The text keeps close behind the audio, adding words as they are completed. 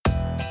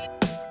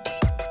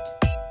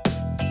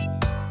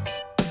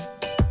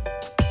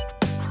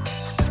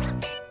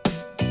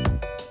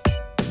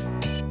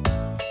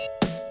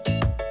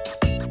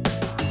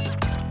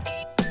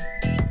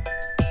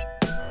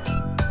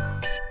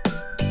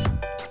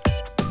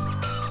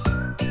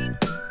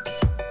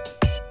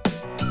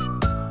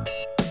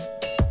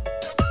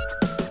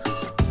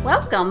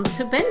Welcome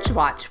to Binge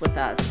Watch with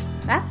us.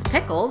 That's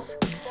Pickles.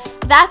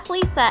 That's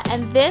Lisa,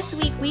 and this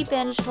week we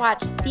binge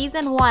watched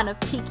season 1 of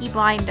Peaky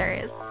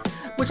Blinders.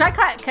 Which I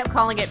kept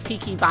calling it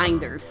Peaky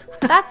Binders.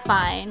 That's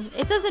fine.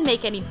 It doesn't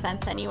make any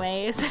sense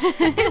anyways.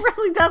 It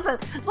really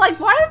doesn't. Like,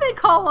 why do they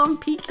call them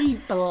Peaky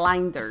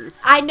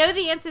Blinders? I know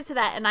the answer to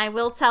that, and I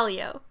will tell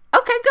you.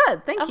 Okay,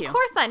 good. Thank you. Of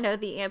course I know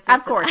the answer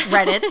Of course.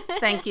 Reddit.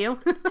 Thank you.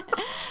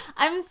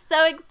 I'm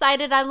so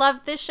excited. I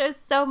love this show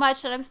so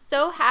much, and I'm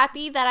so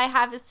happy that I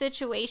have a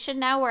situation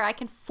now where I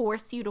can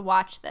force you to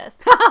watch this.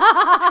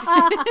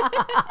 Well,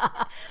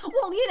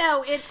 you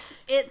know,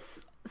 it's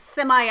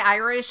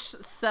semi-Irish,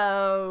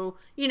 so,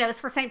 you know, it's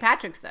for St.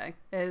 Patrick's Day.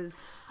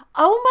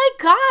 Oh my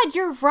God,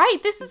 you're right.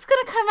 This is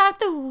going to come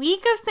out the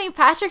week of St.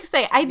 Patrick's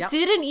Day. I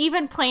didn't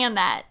even plan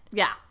that.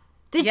 Yeah.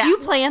 Did you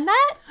plan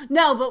that?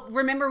 No, but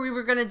remember we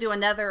were going to do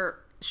another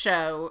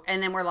show,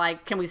 and then we're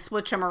like, can we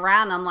switch them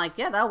around? I'm like,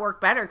 yeah, that'll work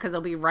better because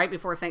it'll be right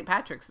before St.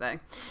 Patrick's Day.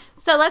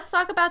 So let's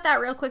talk about that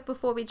real quick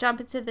before we jump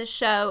into the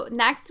show.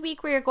 Next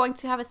week, we are going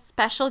to have a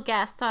special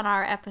guest on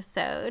our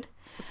episode.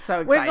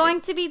 So excited. We're going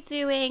to be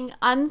doing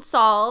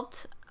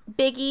Unsolved,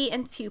 Biggie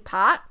and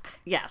Tupac.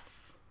 Yes.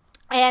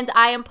 And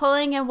I am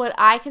pulling in what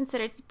I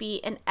consider to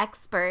be an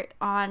expert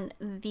on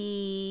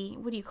the,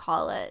 what do you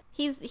call it?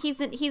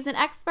 He's an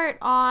expert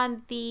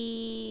on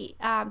the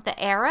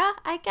era,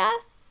 I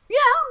guess. Yeah,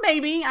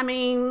 maybe. I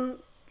mean,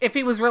 if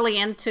he was really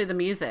into the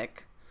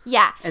music.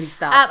 Yeah. And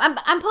stuff.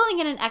 I'm pulling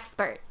in an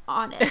expert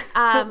on it.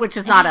 Which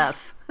is not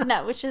us.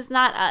 No, which is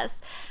not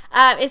us.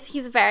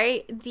 He's a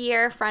very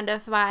dear friend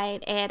of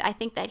mine, and I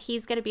think that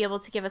he's going to be able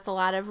to give us a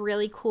lot of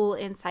really cool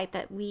insight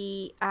that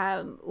we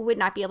would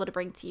not be able to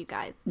bring to you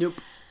guys. Nope.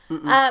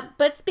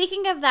 But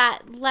speaking of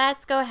that,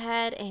 let's go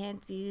ahead and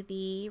do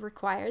the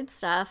required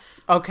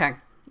stuff. Okay.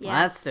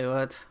 Yeah. Let's do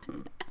it.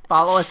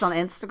 Follow us on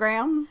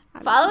Instagram.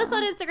 Follow us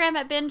on Instagram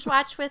at Binge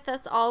Watch with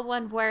us, all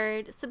one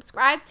word.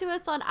 Subscribe to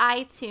us on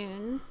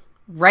iTunes.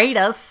 Rate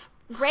us.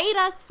 Rate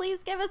us. Please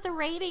give us a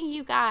rating,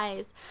 you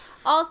guys.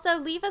 Also,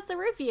 leave us a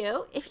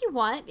review if you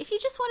want. If you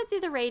just want to do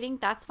the rating,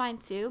 that's fine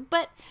too.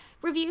 But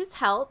reviews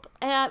help.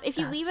 If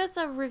you leave us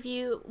a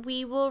review,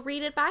 we will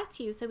read it back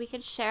to you so we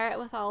can share it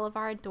with all of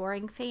our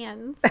adoring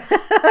fans.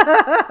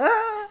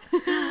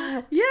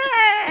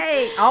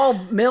 Yay!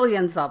 Oh,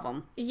 millions of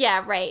them.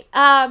 Yeah, right.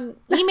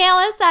 Email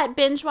us at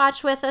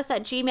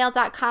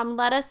bingewatchwithus@gmail.com.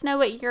 Let us know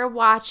what you're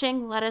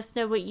watching. Let us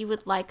know what you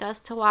would like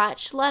us to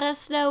watch. Let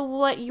us know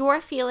what your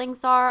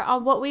feelings are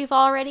on what we've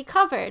already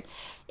covered.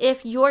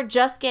 If you're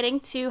just getting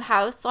to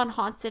House on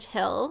Haunted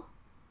Hill,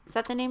 is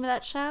that the name of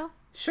that show?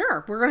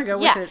 Sure, we're gonna go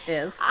with it.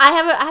 Is I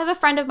have a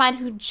friend of mine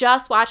who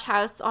just watched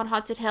House on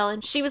Haunted Hill,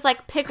 and she was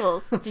like,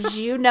 "Pickles, did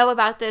you know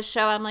about this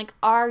show?" I'm like,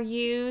 "Are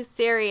you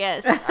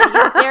serious? Are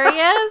you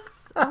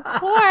serious? Of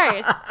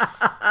course."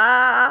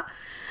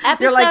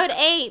 Episode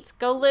 8.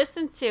 Go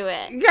listen to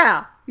it.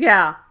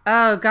 Yeah.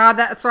 Oh God,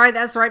 that's right.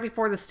 That's right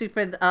before the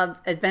stupid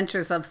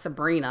Adventures of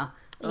Sabrina.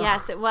 Ugh.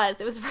 Yes, it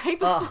was. It was right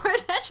before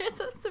Adventures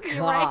of Sabrina.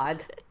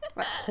 God,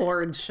 that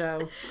horrid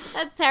show.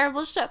 That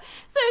terrible show.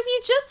 So if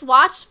you just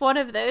watched one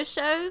of those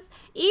shows,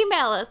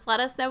 email us. Let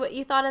us know what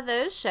you thought of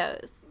those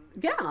shows.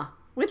 Yeah,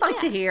 we'd like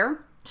to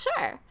hear.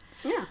 Sure.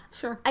 Yeah,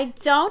 sure. I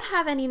don't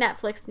have any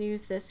Netflix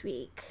news this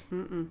week.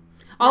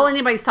 All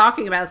anybody's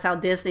talking about is how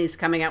Disney's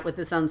coming out with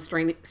its own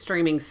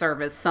streaming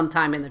service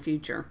sometime in the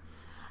future.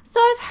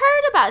 So I've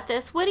heard about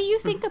this. What do you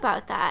think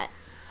about that?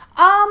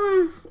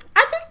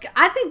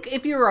 I think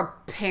if you're a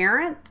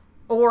parent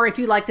or if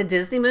you like the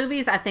Disney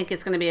movies, I think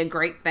it's going to be a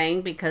great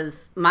thing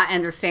because my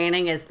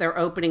understanding is they're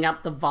opening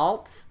up the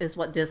vaults, is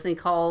what Disney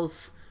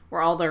calls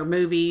where all their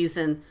movies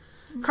and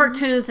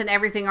cartoons and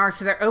everything are.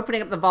 So they're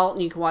opening up the vault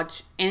and you can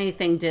watch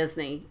anything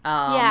Disney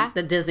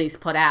that Disney's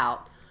put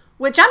out,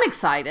 which I'm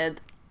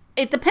excited.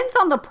 It depends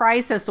on the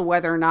price as to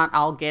whether or not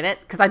I'll get it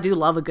because I do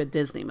love a good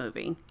Disney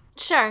movie.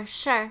 Sure.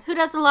 Who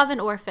doesn't love an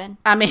orphan?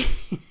 I mean,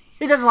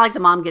 who doesn't like the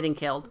mom getting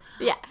killed?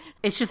 Yeah.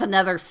 It's just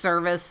another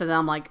service, and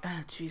I'm like, oh,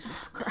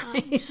 Jesus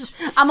Christ.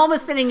 I'm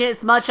almost spending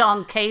as much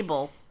on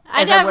cable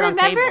as I would on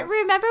cable.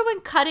 Remember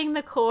when cutting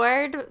the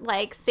cord,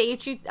 like,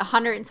 saved you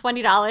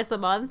 $120 a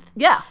month?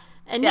 Yeah.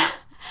 And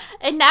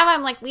now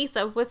I'm like,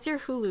 Lisa, what's your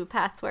Hulu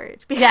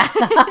password? Yeah.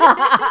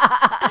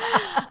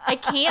 I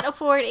can't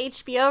afford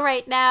HBO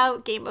right now.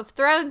 Game of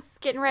Thrones is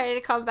getting ready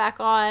to come back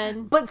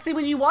on. But see,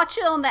 when you watch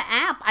it on the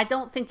app, I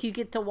don't think you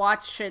get to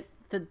watch it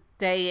the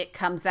day it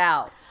comes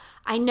out.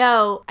 I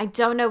know. I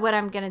don't know what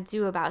I'm going to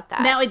do about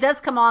that. Now, it does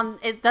come on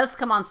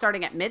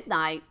starting at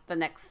midnight the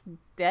next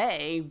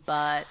day,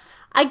 but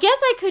I guess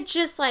I could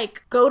just,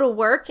 like, go to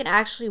work and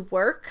actually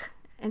work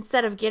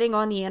instead of getting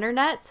on the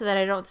internet so that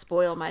I don't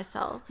spoil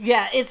myself.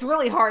 Yeah, it's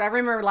really hard. I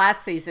remember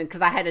last season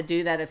because I had to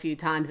do that a few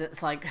times.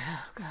 It's like,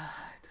 oh, God.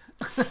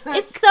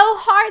 It's so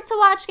hard to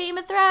watch Game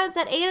of Thrones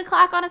at 8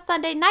 o'clock on a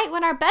Sunday night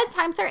when our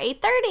bedtimes are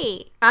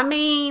 8:30. I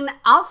mean,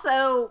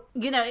 also,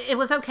 you know, it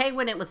was okay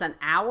when it was an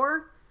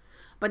hour.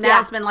 But now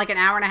it's been like an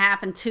hour and a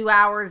half and 2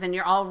 hours and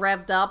you're all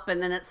revved up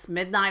and then it's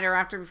midnight or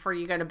after before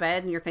you go to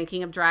bed and you're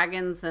thinking of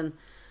dragons and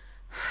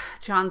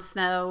Jon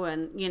Snow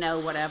and,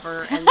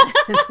 whatever. And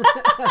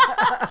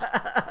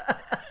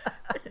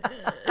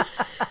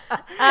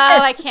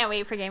I can't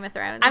wait for Game of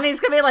Thrones. I mean, it's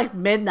going to be like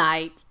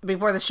midnight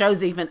before the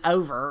show's even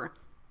over.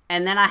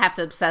 And then I have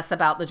to obsess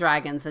about the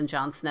dragons and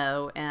Jon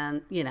Snow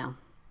and,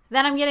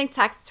 Then I'm getting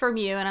texts from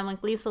you, and I'm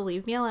like, Lisa,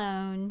 leave me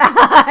alone.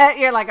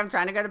 You're like, I'm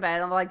trying to go to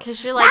bed. I'm like,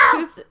 because you're like,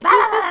 who's this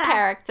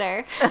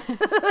character?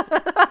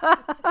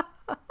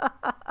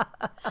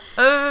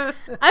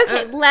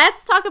 Okay,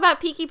 let's talk about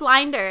Peaky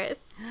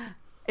Blinders.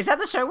 Is that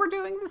the show we're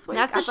doing this week?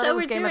 That's the show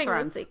we're doing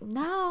this week.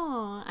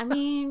 No, I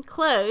mean,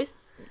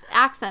 close.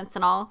 Accents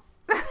and all.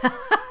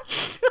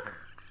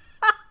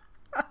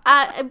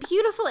 A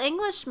Beautiful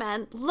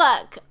Englishman.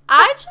 Look,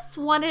 I just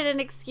wanted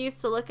an excuse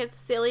to look at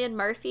Cillian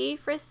Murphy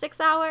for 6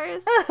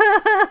 hours.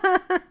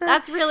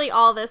 That's really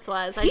all this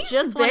was. He's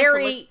just wanted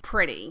very to look.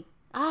 pretty.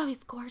 Oh,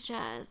 he's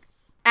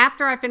gorgeous.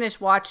 After I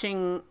finished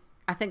watching,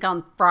 I think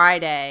on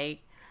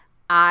Friday,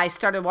 I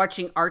started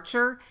watching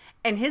Archer,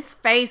 and his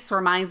face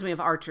reminds me of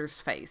Archer's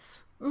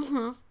face.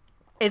 Mm-hmm.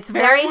 It's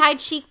very high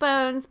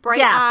cheekbones,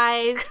 bright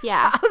eyes.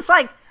 Yeah. I was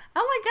like,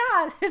 oh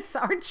my God, it's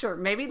Archer.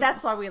 Maybe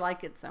that's why we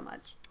like it so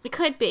much. It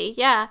could be,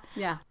 yeah.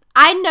 Yeah.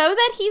 I know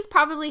that he's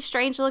probably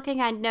strange looking.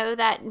 I know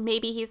that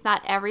maybe he's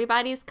not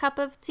everybody's cup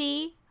of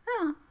tea.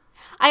 Huh.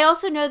 I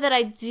also know that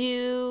I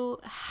do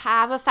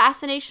have a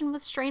fascination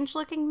with strange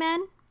looking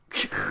men.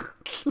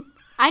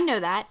 I know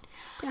that.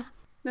 Yeah,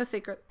 no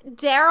secret.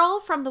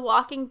 Daryl from The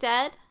Walking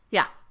Dead.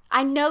 Yeah.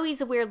 I know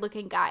he's a weird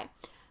looking guy,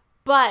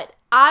 but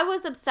I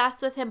was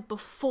obsessed with him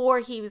before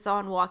he was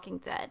on Walking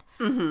Dead.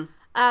 Mm-hmm.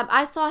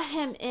 I saw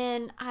him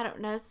in, I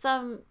don't know,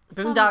 some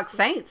Boondock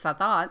Saints, I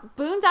thought.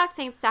 Boondock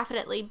Saints,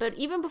 definitely. But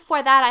even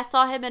before that, I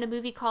saw him in a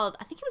movie called,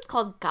 I think it was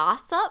called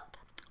Gossip.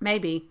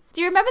 Maybe.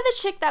 Do you remember the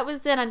chick that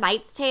was in A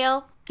Knight's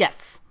Tale?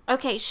 Yes.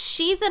 Okay,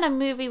 she's in a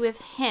movie with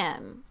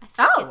him. I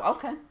think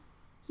Okay.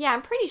 Yeah,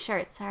 I'm pretty sure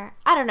it's her.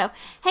 I don't know.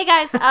 Hey,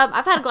 guys,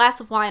 I've had a glass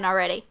of wine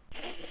already.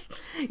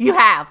 You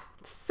have.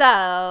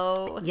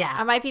 So, yeah,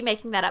 I might be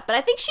making that up. But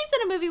I think she's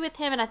in a movie with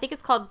him, and I think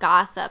it's called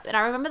Gossip. And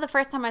I remember the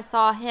first time I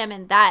saw him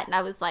in that, and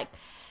I was like,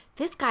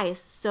 this guy is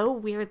so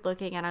weird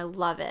looking, and I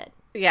love it.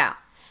 Yeah.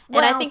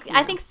 And I think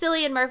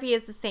Cillian Murphy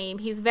is the same.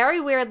 He's very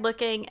weird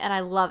looking, and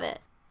I love it.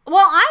 Well,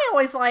 I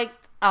always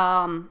liked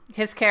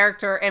his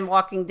character in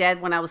Walking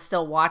Dead when I was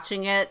still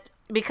watching it,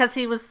 because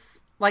he was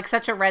like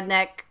such a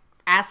redneck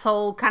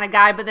asshole kind of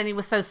guy, but then he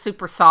was so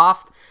super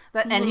soft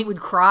that, and he would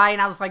cry,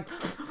 and I was like,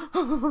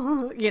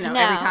 every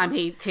time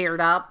he teared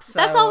up. So.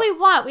 That's all we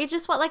want. We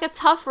just want like a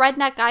tough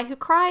redneck guy who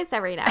cries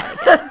every now and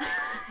again.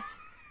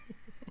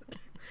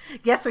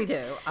 Yes, we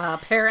do.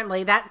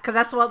 Apparently, because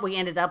that's what we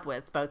ended up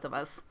with, both of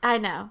us. I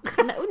know.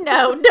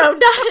 No,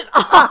 not at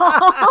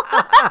all.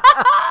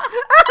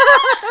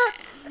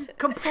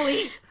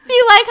 Complete. See,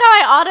 you like how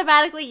I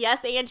automatically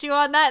yes-and you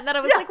on that, and then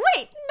I was like,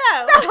 wait,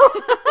 no.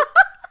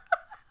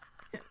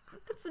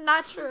 It's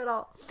not true at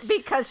all.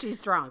 Because she's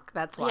drunk,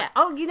 that's why. Yeah.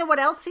 Oh, you know what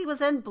else he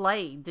was in?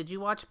 Blade. Did you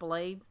watch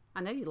Blade?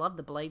 I know you love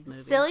the Blade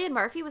movie. Cillian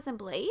Murphy was in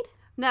Blade?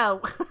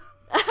 No.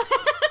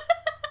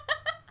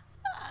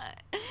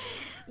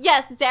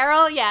 Yes,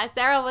 Daryl. Yeah,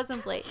 Daryl was in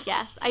Blade.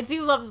 Yes, I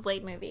do love the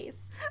Blade movies.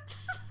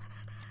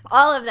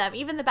 All of them,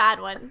 even the bad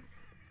ones.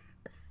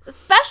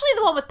 Especially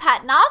the one with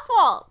Patton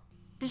Oswalt.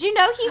 Did you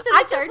know he's in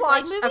the third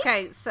Blade movie?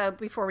 Okay, so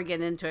before we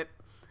get into it,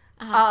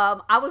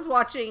 I was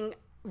watching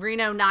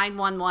Reno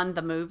 911,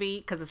 the movie,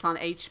 because it's on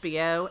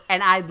HBO,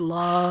 and I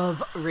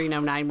love Reno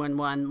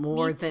 911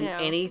 more than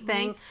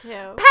anything. Me too.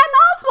 Patton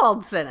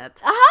Oswalt's in it.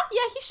 Yeah,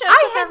 he shows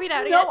up every now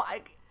and again.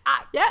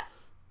 Yeah.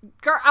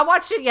 Girl, I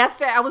watched it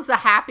yesterday. I was the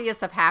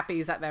happiest of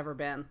happies I've ever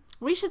been.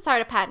 We should start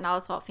a Patton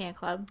Oswalt fan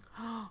club.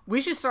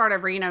 We should start a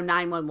Reno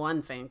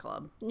 911 fan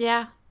club.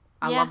 Yeah.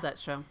 I love that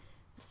show.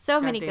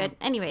 So many good.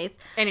 Anyways.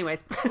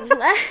 Anyways.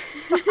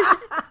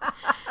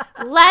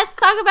 Let's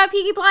talk about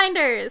Peaky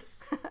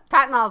Blinders.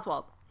 Patton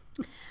Oswalt.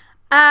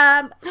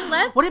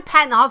 What if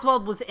Patton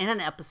Oswalt was in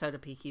an episode of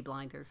Peaky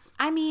Blinders?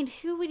 I mean,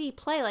 who would he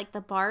play? Like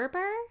the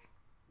barber?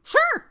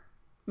 Sure.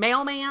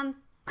 Mailman.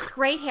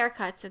 Great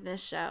haircuts in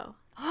this show.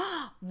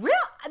 Real?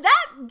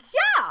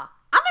 Yeah.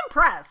 I'm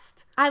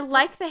impressed. I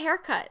like the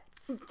haircuts.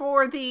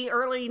 For the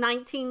early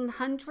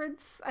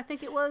 1900s, I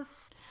think it was.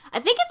 I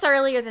think it's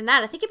earlier than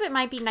that. I think it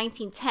might be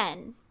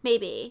 1910,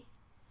 maybe.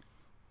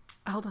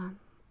 Hold on.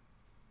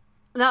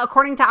 No,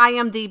 according to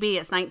IMDb,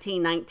 it's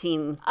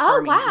 1919.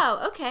 Oh,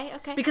 wow. Okay.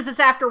 Because it's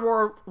after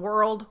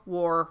World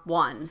War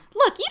One.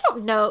 Look, you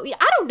don't know.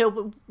 I don't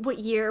know what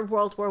year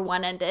World War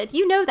One ended.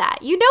 You know that.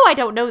 You know I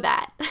don't know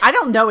that. I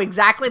don't know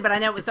exactly, but I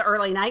know it was the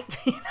early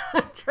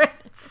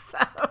 1900s. So.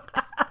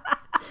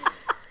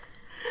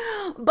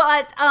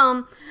 But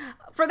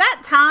for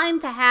that time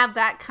to have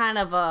that kind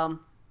of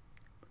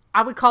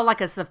I would call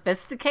like a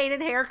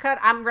sophisticated haircut,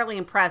 I'm really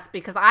impressed,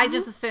 because I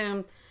just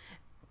assumed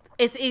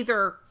it's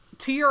either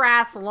to your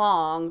ass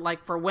long,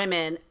 like for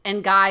women,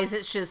 and guys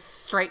it's just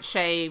straight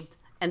shaved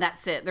and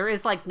that's it. There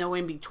is like no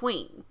in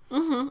between.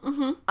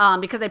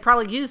 Because they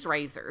probably used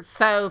razors.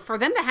 So for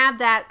them to have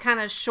that kind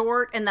of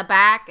short in the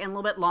back and a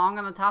little bit long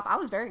on the top, I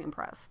was very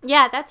impressed.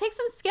 Yeah, that takes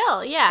some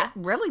skill. Yeah. It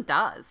really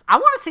does. I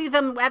want to see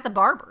them at the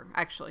barber,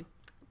 actually.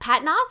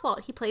 Patton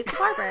Oswalt, he plays the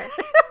barber.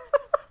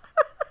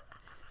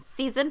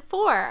 Season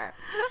 4.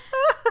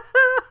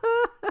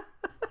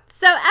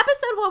 So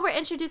episode 1, we're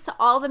introduced to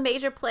all the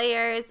major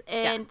players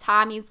in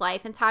Tommy's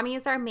life. And Tommy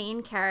is our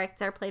main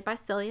character, played by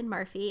Cillian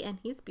Murphy, and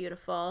he's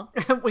beautiful.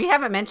 We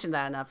haven't mentioned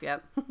that enough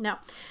yet. No.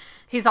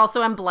 He's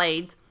also in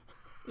Blade.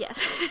 Yes.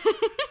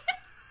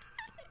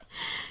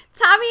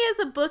 Tommy is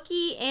a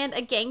bookie and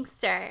a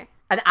gangster.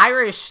 An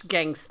Irish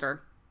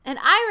gangster. An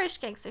Irish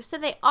gangster. So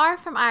they are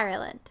from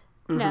Ireland.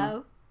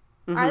 No.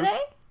 Are they?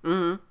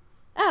 Oh,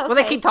 okay. Well,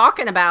 they keep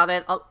talking about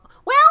it.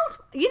 Well,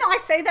 I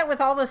say that with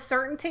all the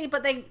certainty,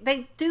 but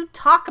they do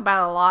talk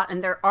about it a lot,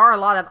 and there are a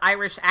lot of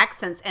Irish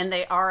accents, and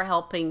they are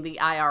helping the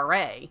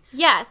IRA.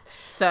 Yes.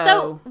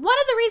 So one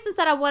of the reasons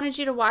that I wanted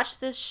you to watch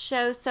this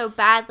show so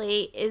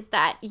badly is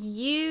that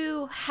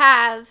you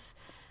have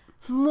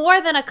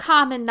more than a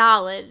common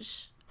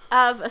knowledge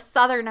of a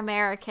Southern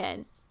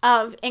American,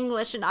 of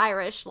English and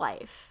Irish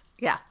life.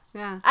 Yeah.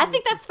 I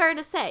think that's fair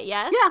to say,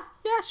 yes?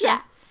 Yeah, sure.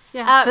 Yeah.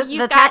 Yeah,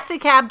 the taxi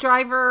cab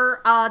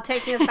driver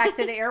taking us back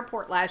to the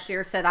airport last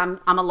year said, I'm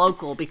a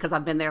local because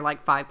I've been there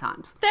like 5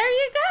 times. There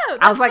you go.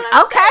 I was like,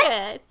 okay.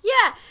 Saying.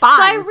 Yeah. Fine.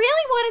 So I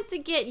really wanted to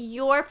get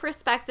your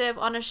perspective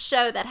on a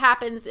show that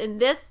happens in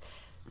this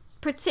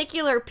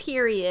particular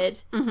period,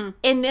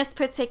 in this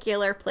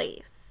particular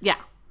place. Yeah.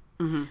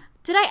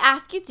 Did I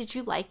ask you, did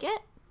you like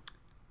it?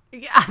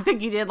 Yeah, I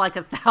think you did like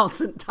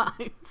 1,000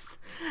 times.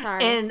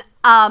 Sorry.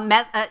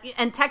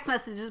 And text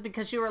messages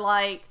because you were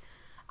like,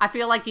 I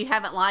feel like you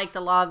haven't liked a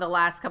lot of the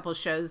last couple of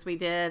shows we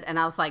did. And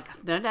I was like,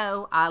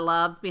 no, I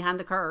loved Behind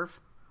the Curve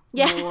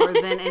more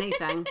than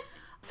anything.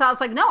 So I was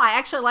like, no, I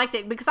actually liked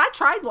it because I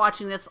tried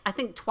watching this, I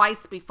think,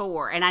 twice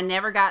before. And I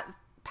never got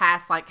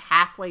past like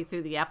halfway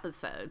through the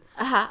episode.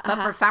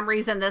 But for some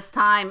reason this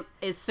time,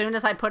 as soon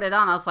as I put it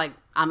on, I was like,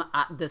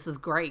 this is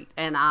great.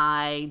 And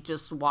I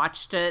just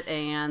watched it,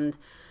 and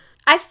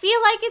I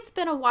feel like it's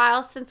been a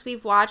while since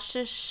we've watched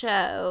a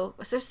show,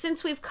 so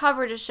since we've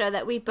covered a show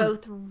that we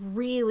both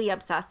really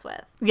obsessed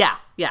with. Yeah.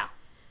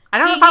 I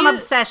don't know if I'm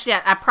obsessed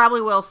yet. I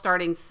probably will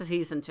starting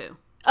season 2.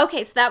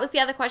 Okay, so that was the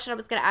other question I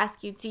was going to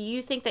ask you. Do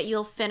you think that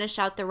you'll finish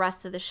out the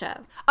rest of the show?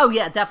 Oh,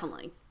 yeah,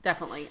 definitely.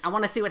 I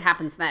want to see what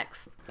happens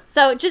next.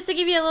 So just to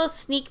give you a little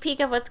sneak peek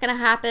of what's going to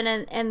happen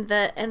in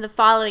the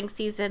following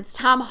seasons,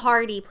 Tom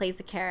Hardy plays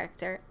a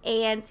character,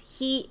 and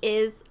he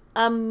is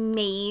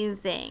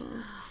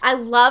amazing. I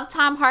love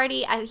Tom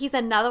Hardy. He's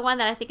another one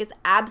that I think is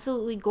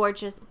absolutely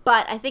gorgeous,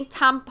 but I think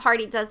Tom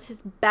Hardy does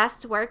his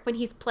best work when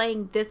he's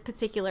playing this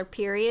particular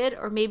period,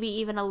 or maybe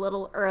even a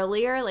little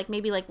earlier, like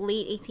maybe like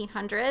late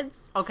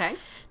 1800s. Okay.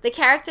 The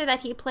character that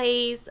he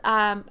plays,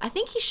 I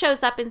think he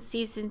shows up in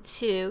season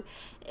 2,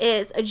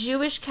 is a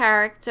Jewish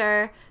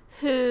character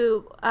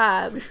who,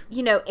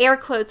 air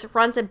quotes,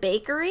 runs a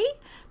bakery.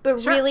 But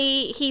sure.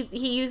 Really, he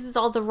uses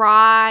all the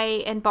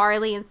rye and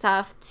barley and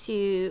stuff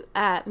to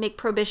make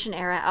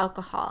Prohibition-era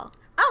alcohol.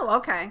 Oh,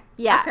 okay.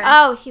 Yeah. Okay.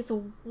 Oh, he's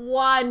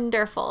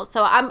wonderful.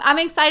 So I'm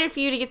excited for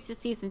you to get to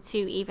season 2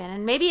 even.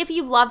 And maybe if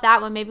you love that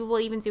one, maybe we'll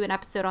even do an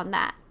episode on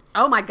that.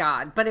 Oh, my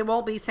God. But it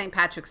won't be St.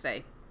 Patrick's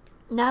Day.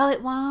 No,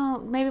 it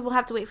won't. Maybe we'll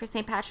have to wait for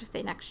St. Patrick's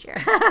Day next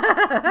year.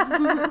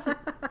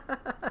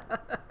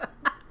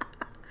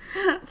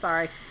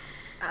 Sorry.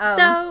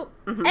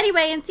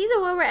 Anyway, in season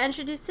 1, we're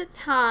introduced to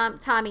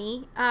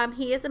Tommy.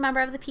 He is a member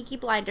of the Peaky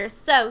Blinders.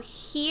 So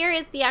here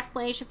is the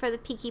explanation for the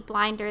Peaky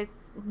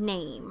Blinders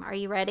name. Are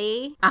you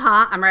ready?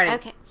 I'm ready.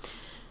 Okay.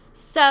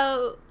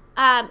 So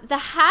the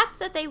hats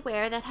that they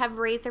wear that have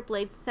razor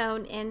blades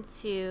sewn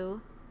into...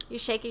 You're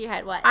shaking your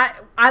head. What?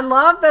 I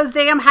love those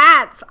damn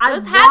hats.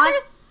 Those hats are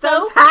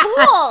so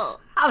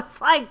cool. I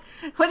was like,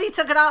 when he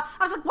took it off,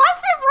 I was like, why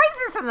is there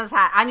razors in this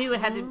hat? I knew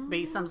it had to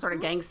be some sort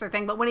of gangster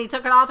thing, but when he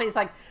took it off, he's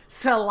like,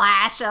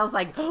 slash. I was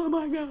like, oh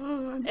my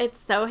God. It's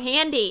so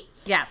handy.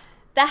 Yes.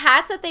 The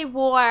hats that they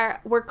wore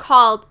were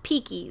called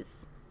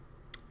peakies.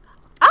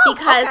 Oh,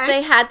 because okay.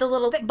 they had the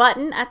little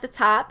button at the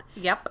top.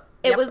 Yep.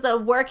 It was a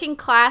working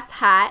class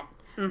hat.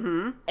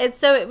 Mm-hmm. And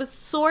so it was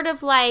sort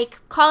of like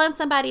calling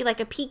somebody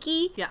like a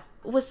peaky. Yeah.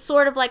 Was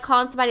sort of like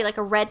calling somebody like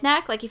a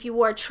redneck. Like if you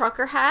wore a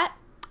trucker hat.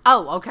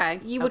 Oh,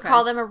 okay. You would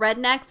call them a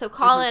redneck. So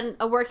calling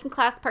a working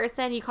class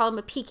person, you call them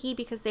a peaky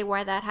because they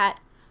wore that hat.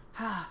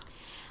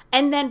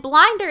 And then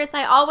blinders,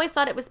 I always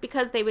thought it was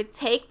because they would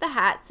take the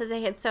hats that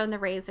they had sewn the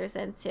razors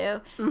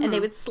into, and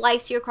they would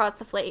slice you across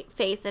the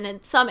face, and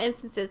in some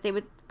instances, they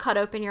would cut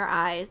open your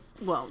eyes.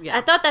 Well, yeah.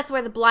 I thought that's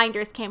where the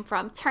blinders came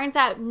from. Turns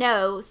out,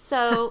 no.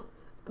 So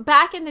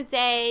back in the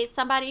day,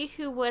 somebody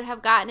who would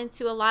have gotten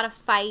into a lot of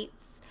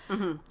fights,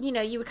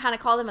 you would kind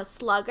of call them a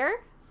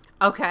slugger.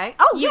 Okay.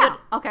 Oh,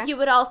 okay. You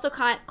would also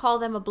call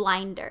them a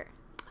blinder.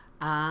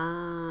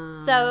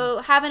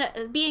 So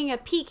being a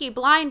peaky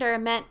blinder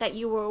meant that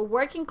you were a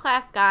working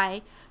class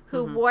guy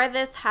who wore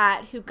this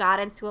hat who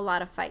got into a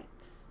lot of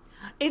fights.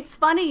 It's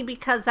funny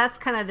because that's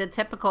kind of the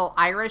typical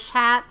Irish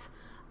hat.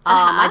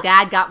 Uh-huh. My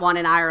dad got one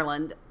in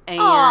Ireland, and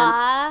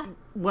Aw.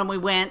 when we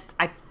went,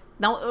 I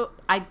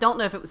don't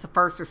know if it was the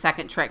first or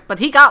second trip, but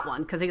he got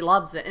one because he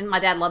loves it, and my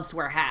dad loves to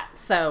wear hats,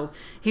 so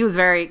he was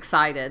very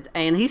excited,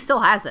 and he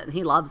still has it, and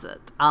he loves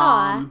it.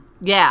 Aw.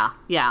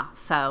 Yeah.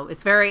 So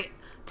it's very,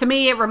 to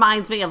me, it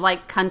reminds me of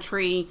like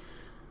country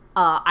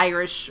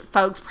Irish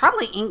folks,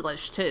 probably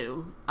English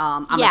too.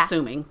 I'm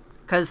assuming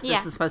because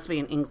this is supposed to be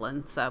in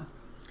England, so.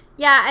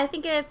 Yeah, I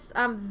think it's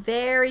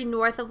very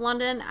north of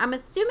London. I'm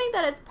assuming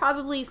that it's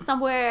probably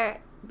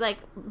somewhere like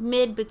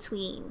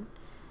mid-between.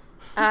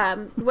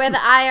 Where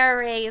the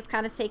IRA is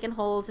kind of taking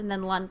hold and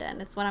then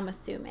London is what I'm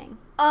assuming.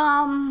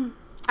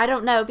 I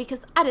don't know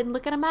because I didn't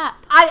look at a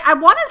map. I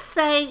want to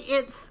say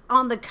it's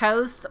on the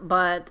coast,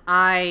 but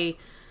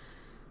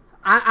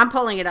I'm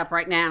pulling it up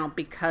right now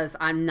because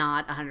I'm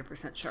not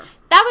 100% sure.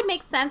 That would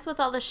make sense with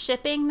all the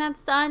shipping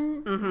that's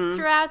done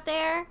throughout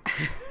there.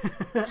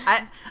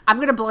 I'm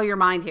going to blow your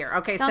mind here.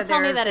 Okay, Don't tell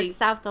me that it's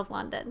south of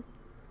London.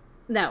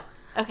 No.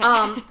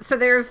 Okay. So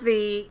there's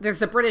the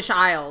British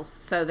Isles.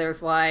 So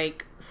there's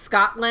like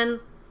Scotland,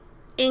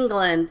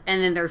 England,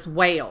 and then there's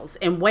Wales.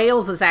 And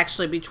Wales is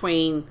actually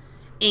between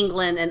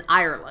England and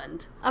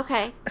Ireland.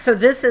 Okay. So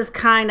this is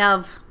kind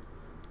of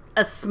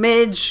a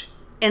smidge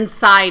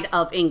inside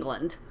of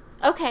England.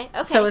 Okay.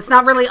 So it's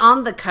not really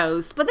on the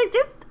coast, but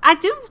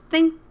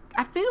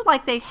I feel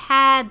like they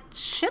had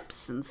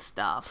ships and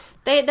stuff.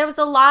 There was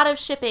a lot of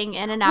shipping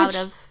in and out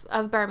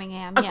of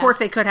Birmingham. Of course,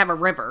 they could have a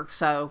river,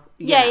 so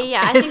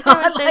yeah. I think it's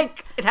not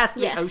like it has to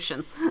be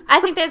ocean.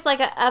 I think there's like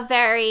a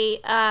very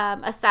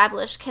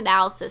established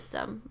canal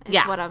system.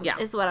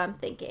 Is what I'm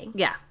thinking.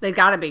 Yeah, they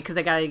got to be because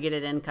they got to get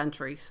it in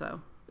country.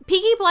 So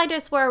Peaky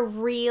Blinders were a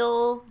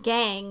real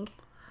gang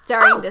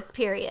during this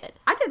period.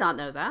 I did not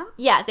know that.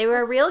 Yeah, they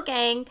were a real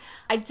gang.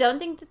 I don't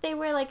think that they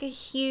were like a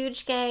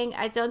huge gang.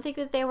 I don't think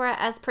that they were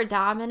as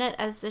predominant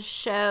as the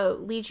show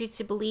leads you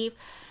to believe.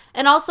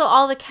 And also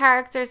all the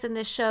characters in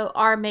the show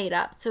are made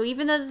up. So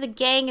even though the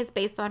gang is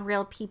based on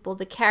real people,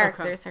 the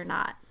characters are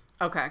not.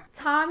 Okay.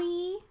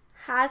 Tommy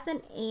has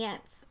an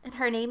aunt, and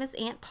her name is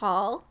Aunt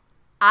Paul.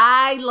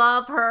 I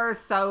love her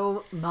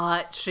so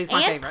much. She's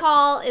my favorite. Aunt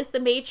Paul is the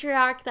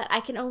matriarch that I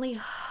can only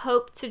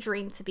hope to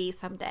dream to be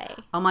someday.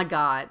 Oh my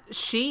God.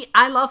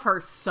 I love her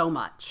so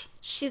much.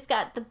 She's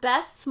got the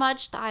best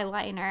smudged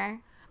eyeliner.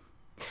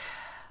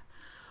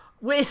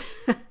 Towards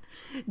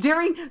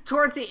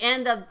the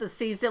end of the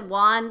season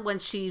 1, when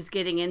she's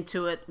getting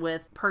into it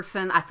with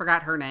I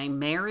forgot her name,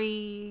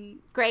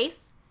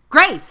 Grace.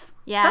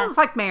 Yeah. Sounds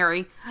like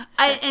Mary.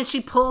 And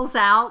she pulls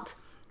out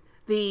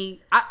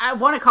I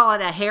want to call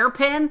it a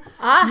hairpin.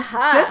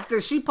 Sister,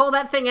 she pulled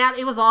that thing out.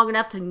 It was long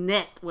enough to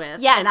knit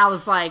with. Yes. And I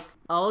was like,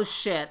 oh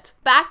shit.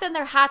 Back then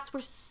their hats were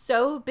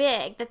so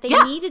big that they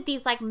needed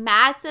these like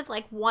massive,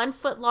 like 1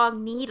 foot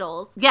long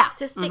needles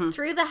to stick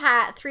through the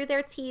hat, through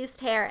their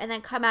teased hair, and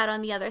then come out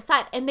on the other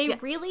side. And they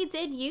really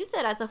did use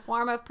it as a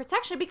form of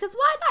protection because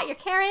why not? You're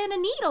carrying a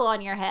needle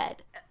on your head.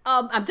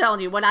 I'm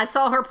telling you, when I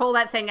saw her pull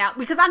that thing out,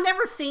 because I've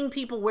never seen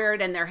people wear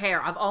it in their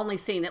hair. I've only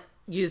seen it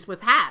used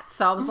with hats.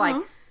 So I was like,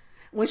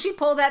 when she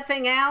pulled that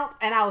thing out,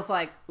 and I was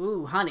like,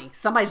 ooh, honey,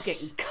 somebody's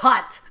getting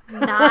cut.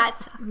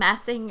 Not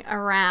messing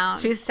around.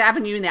 She's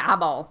stabbing you in the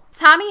eyeball.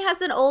 Tommy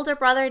has an older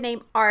brother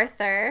named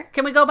Arthur.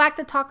 Can we go back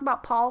to talk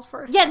about Paul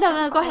for a second? Yeah,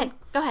 no, go ahead.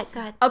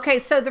 Okay,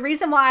 so the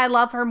reason why I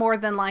love her more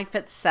than life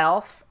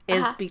itself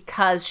is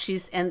because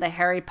she's in the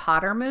Harry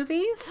Potter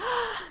movies.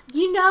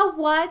 You know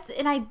what?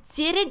 And I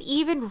didn't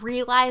even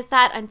realize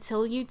that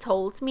until you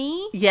told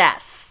me.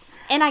 Yes.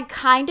 And I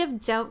kind of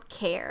don't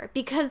care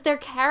because their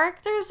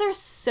characters are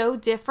so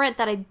different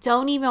that I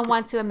don't even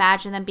want to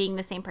imagine them being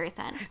the same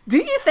person. Do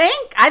you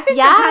think? I think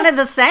they're kind of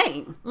the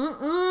same.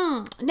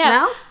 No?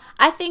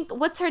 I think,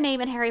 what's her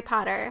name in Harry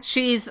Potter?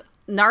 She's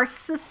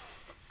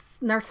Narcissa.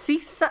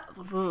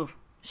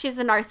 She's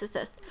a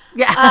narcissist.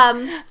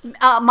 Yeah.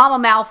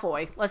 Mama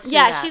Malfoy. Let's do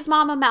that. She's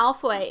Mama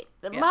Malfoy.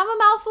 Yeah. Mama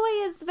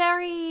Malfoy is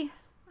very...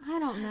 I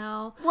don't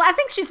know. Well, I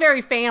think she's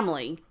very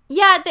family.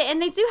 Yeah,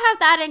 and they do have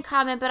that in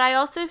common, but I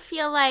also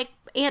feel like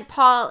Aunt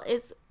Paul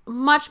is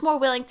much more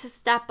willing to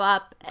step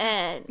up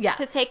and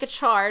to take a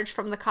charge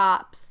from the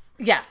cops.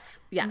 Yes.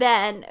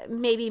 Than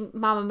maybe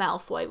Mama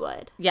Malfoy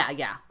would.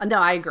 Yeah. No,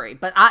 I agree.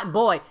 But I'm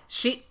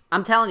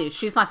telling you,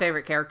 she's my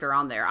favorite character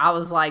on there. I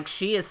was like,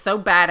 she is so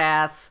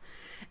badass.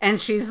 And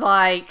she's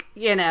like,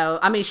 she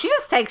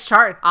just takes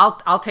charge.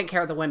 I'll take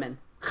care of the women.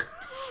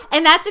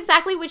 And that's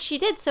exactly what she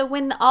did. So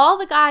when all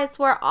the guys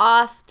were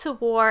off to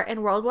war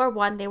in World War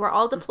I, they were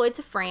all deployed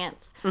to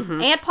France.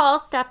 Aunt Paul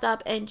stepped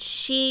up and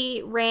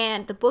she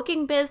ran the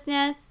booking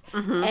business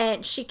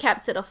and she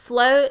kept it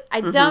afloat.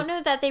 I don't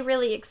know that they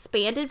really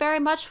expanded very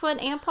much when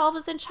Aunt Paul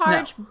was in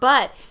charge,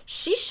 but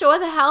she sure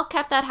the hell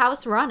kept that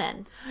house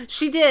running.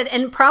 She did,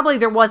 and probably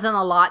there wasn't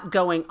a lot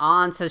going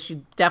on, so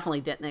she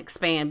definitely didn't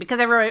expand because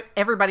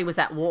everybody was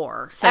at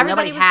war, so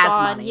everybody has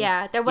money.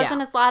 Yeah, there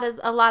wasn't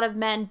a lot of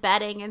men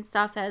betting and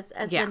stuff as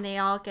as when they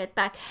all get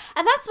back.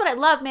 And that's what I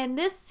love, man.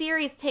 This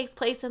series takes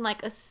place in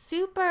like a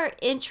super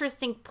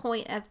interesting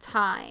point of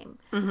time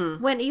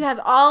when you have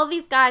all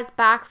these guys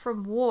back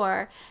from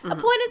war, a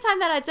point in time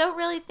that I don't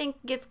really think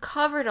gets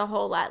covered a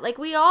whole lot. Like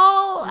we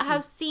all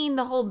have seen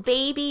the whole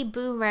baby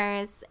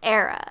boomers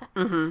era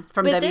from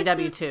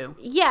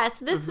WW2.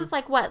 So this was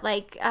like what,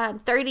 like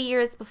 30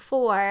 years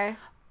before.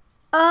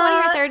 20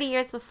 or 30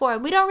 years before.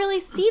 We don't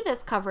really see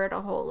this covered a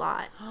whole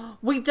lot.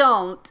 We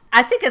don't.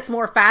 I think it's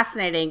more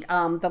fascinating.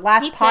 The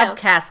last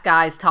podcast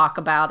guys talk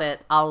about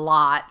it a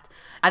lot.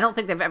 I don't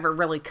think they've ever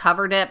really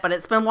covered it, but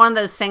it's been one of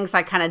those things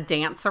I kind of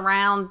dance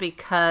around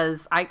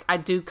because I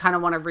do kind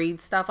of want to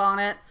read stuff on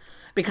it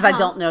because I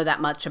don't know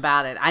that much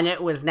about it. I know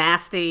it was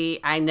nasty.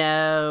 I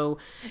know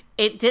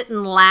it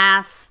didn't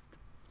last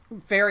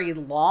very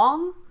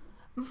long,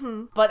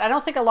 but I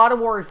don't think a lot of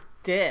wars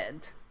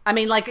did. I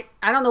mean, like,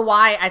 I don't know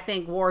why I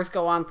think wars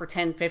go on for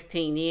 10,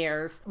 15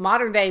 years.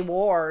 Modern day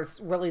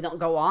wars really don't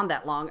go on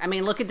that long. I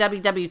mean, look at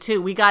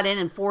WW2. We got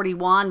in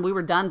 41. We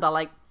were done by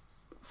like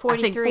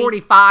 43. I think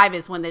 45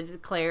 is when they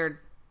declared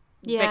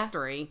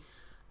victory.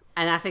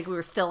 And I think we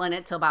were still in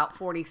it till about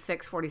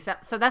 46,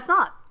 47. So that's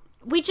not.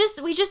 We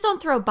just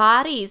don't throw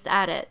bodies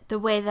at it the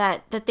way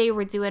that they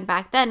were doing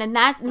back then. And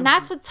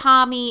that's what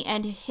Tommy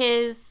and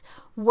his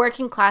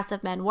working class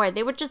of men were.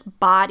 They were just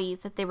bodies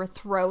that they were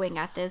throwing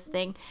at this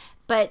thing.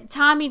 But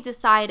Tommy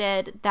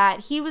decided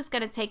that he was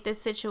going to take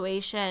this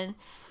situation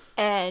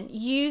and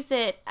use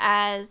it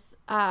as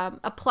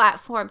a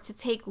platform to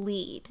take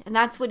lead. And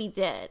that's what he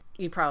did.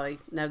 You probably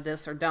know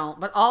this or don't,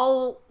 but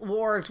all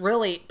wars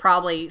really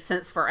probably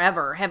since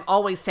forever have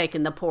always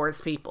taken the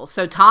poorest people.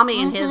 So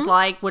Tommy and his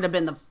like would have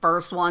been the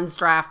first ones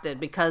drafted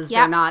because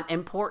they're not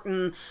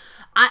important.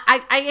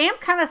 I am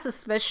kind of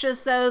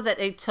suspicious, though, that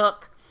they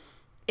took...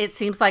 It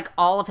seems like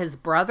all of his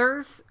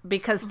brothers,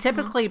 because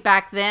typically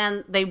back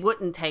then they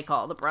wouldn't take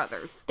all the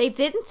brothers. They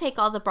didn't take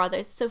all the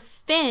brothers. So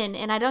Finn,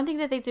 and I don't think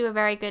that they do a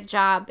very good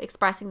job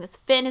expressing this,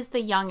 Finn is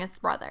the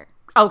youngest brother.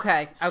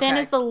 Okay. Finn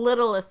is the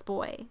littlest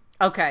boy.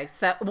 Okay.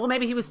 So, well,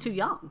 maybe he was too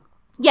young.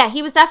 Yeah,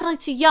 he was definitely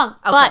too young.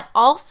 Okay. But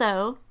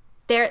also,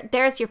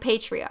 there's your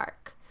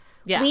patriarch.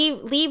 Yeah.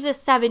 Leave the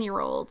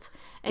 7-year-old.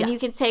 And you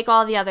can take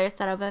all the others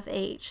that are of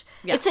age.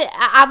 Yeah.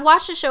 I've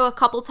watched the show a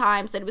couple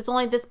times, and it was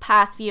only this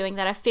past viewing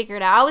that I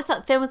figured out. I always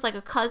thought Finn was like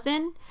a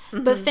cousin,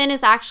 but Finn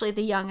is actually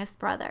the youngest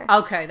brother.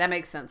 Okay, that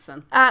makes sense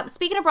then.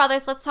 Speaking of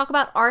brothers, let's talk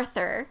about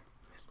Arthur.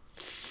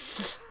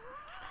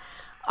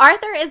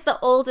 Arthur is the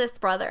oldest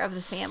brother of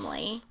the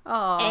family.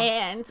 Oh,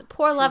 and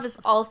poor Love is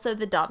also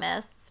the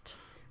dumbest.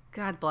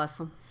 God bless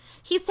him.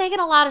 He's taken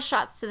a lot of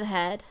shots to the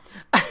head.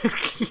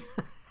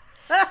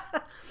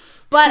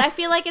 But I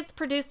feel like it's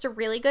produced a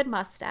really good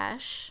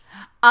mustache.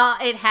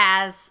 It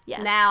has.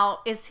 Yes. Now,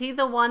 is he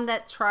the one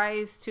that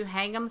tries to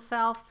hang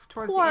himself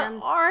towards the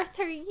end?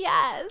 Arthur,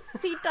 yes,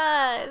 he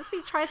does.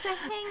 He tries to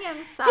hang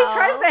himself. He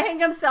tries to hang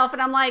himself,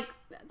 and I'm like,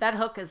 that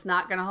hook is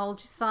not going to hold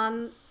you,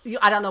 son.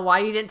 I don't know why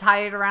you didn't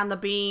tie it around the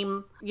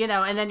beam,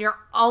 and then you're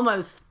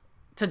almost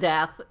to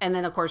death, and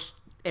then, of course,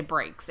 it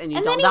breaks, and you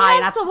don't die. And then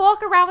he has to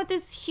walk around with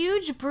this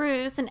huge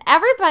bruise, and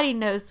everybody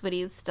knows what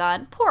he's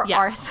done. Poor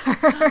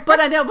Arthur. But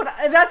I know, but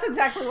that's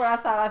exactly what I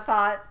thought. I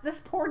thought, this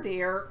poor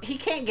dear, he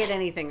can't get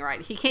anything right.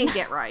 He can't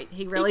get right.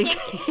 He really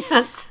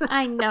can't.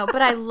 I know,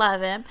 but I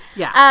love him.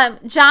 Yeah.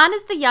 John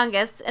is the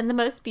youngest and the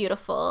most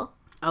beautiful.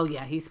 Oh,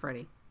 yeah, he's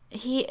pretty.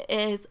 He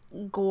is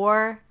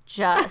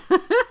gorgeous.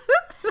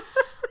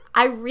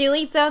 I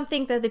really don't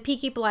think that the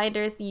Peaky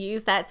Blinders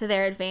use that to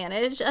their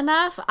advantage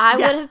enough. I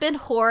would have been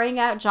whoring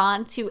out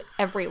John to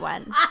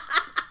everyone.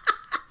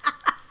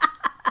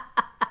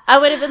 I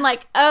would have been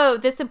like, oh,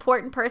 this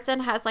important person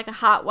has like a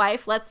hot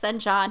wife. Let's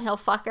send John. He'll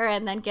fuck her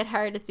and then get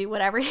her to do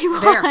whatever he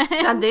wants.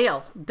 There. Done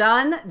deal.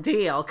 Done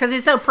deal. Because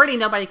he's so pretty,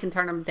 nobody can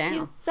turn him down.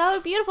 He's so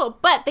beautiful.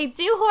 But they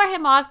do whore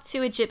him off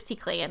to a gypsy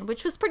clan,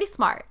 which was pretty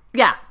smart.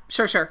 Yeah,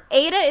 sure.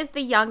 Ada is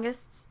the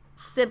youngest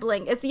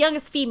sibling, is the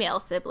youngest female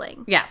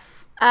sibling. Yes.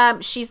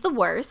 She's the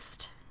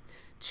worst.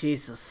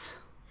 Jesus.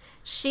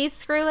 She's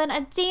screwing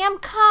a damn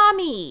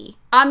commie.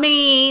 I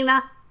mean,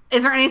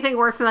 is there anything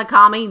worse than a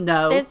commie?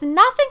 No. There's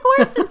nothing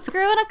worse than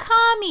screwing a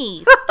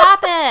commie.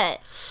 Stop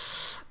it.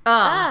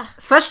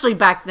 Especially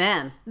back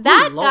then.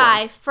 That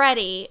guy,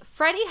 Freddie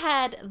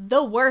had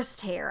the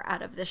worst hair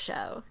out of the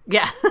show.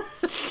 Yeah.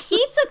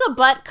 He took a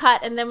butt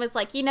cut and then was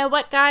like, you know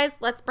what, guys?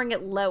 Let's bring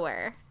it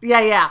lower.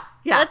 Yeah.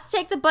 Let's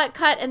take the butt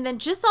cut and then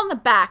just on the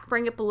back,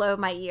 bring it below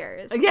my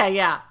ears.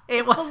 Yeah.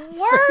 It was the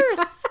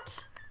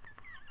worst.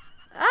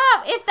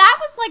 If that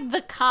was like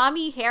the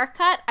commie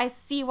haircut, I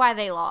see why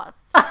they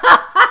lost.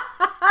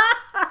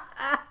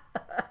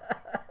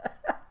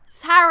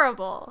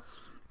 Terrible.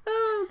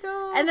 Oh,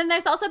 God. And then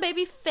there's also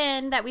baby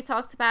Finn that we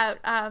talked about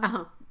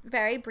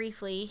very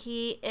briefly.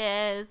 He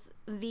is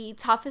the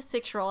toughest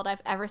 6-year-old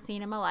I've ever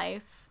seen in my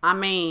life. I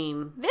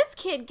mean, this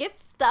kid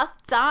gets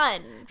stuff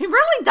done. He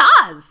really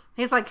does.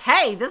 He's like,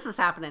 hey, this is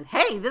happening.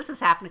 Hey, this is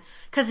happening.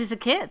 Because he's a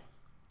kid.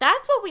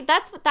 That's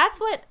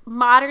what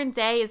modern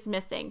day is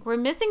missing. We're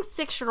missing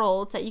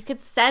 6-year-olds that you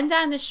could send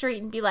down the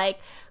street and be like,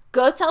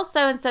 go tell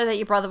so-and-so that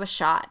your brother was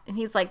shot. And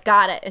he's like,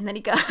 got it. And then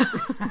he goes.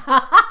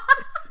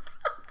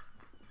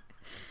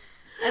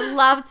 I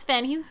loved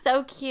Finn. He's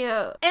so cute.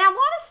 And I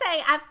want to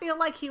say, I feel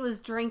like he was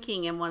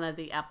drinking in one of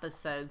the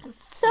episodes.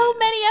 So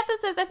many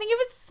episodes. I think it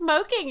was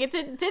smoking.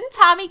 Didn't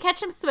Tommy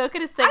catch him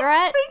smoking a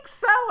cigarette? I think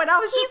so. And I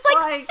was He's just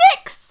like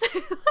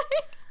 6.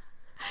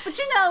 But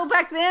you know,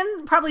 back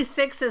then, probably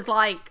 6 is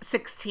like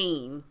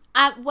 16.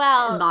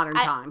 Well, in modern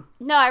time.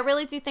 No, I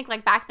really do think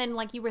like back then,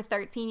 like you were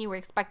 13, you were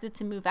expected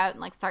to move out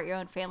and like start your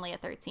own family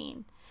at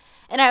 13.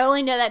 And I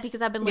only know that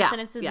because I've been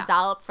listening to the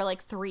Dollop for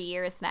like 3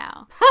 years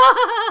now.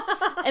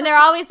 And they're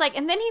always like,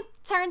 and then he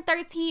turned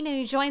 13 and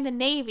he joined the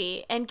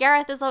Navy. And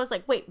Gareth is always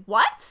like, wait,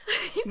 what?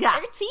 He's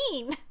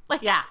 13.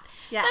 Like, yeah.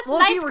 That's well,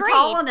 ninth if you were grade.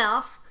 tall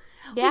enough.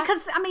 Yeah.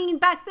 Because, I mean,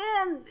 back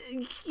then,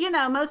 you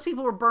know, most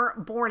people were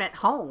born at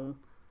home.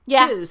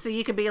 Yeah. Too. So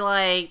you could be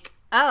like,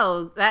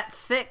 oh, that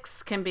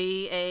 6 can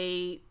be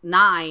a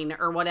 9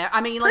 or whatever.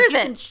 I mean, like, Prove you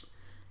it.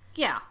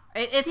 can,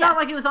 it's not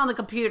like it was on the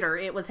computer.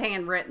 It was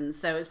handwritten,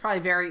 so it's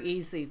probably very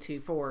easy to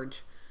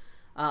fudge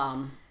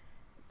your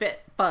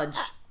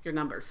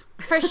numbers.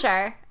 For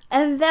sure.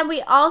 And then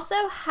we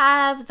also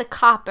have the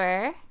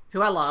copper,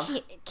 Who I love.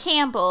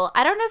 Campbell.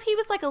 I don't know if he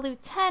was like a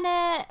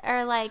lieutenant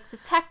or like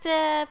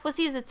detective. Was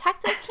he a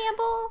detective,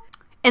 Campbell?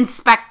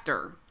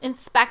 Inspector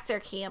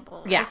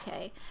Campbell. Yeah.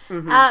 Okay.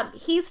 Mm-hmm.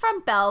 He's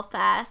from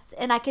Belfast,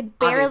 and I could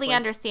barely Obviously.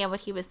 understand what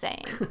he was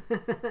saying.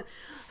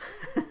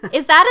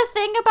 Is that a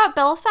thing about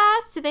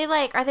Belfast? Are they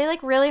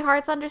like really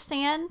hard to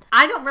understand?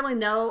 I don't really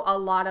know a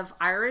lot of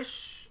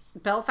Irish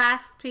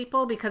Belfast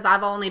people because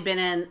I've only been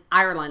in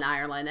Ireland,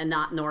 and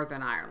not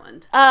Northern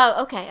Ireland.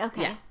 Oh, okay.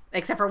 Yeah.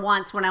 Except for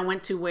once when I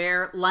went to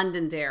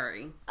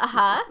Londonderry.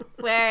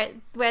 Where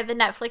the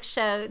Netflix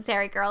show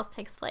Derry Girls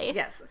takes place.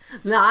 Yes.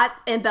 Not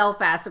in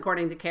Belfast,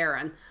 according to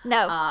Karen.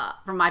 No.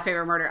 From My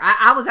Favorite Murder.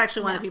 I was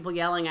actually one of the people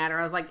yelling at her.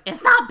 I was like,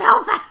 it's not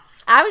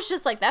Belfast. I was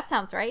just like, that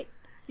sounds right.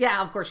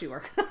 Yeah, of course you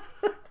were.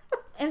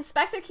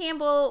 Inspector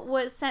Campbell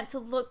was sent to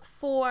look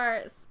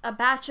for a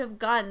batch of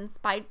guns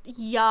by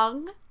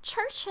young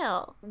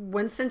Churchill.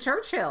 Winston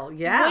Churchill,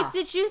 yeah. What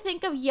did you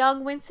think of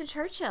young Winston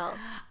Churchill?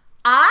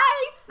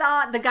 I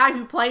thought the guy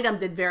who played him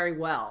did very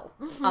well.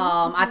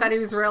 I thought he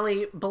was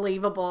really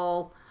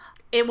believable.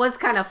 It was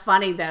kind of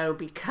funny, though,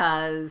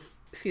 because,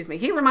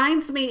 he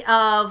reminds me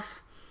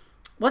of,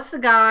 what's the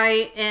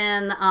guy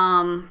in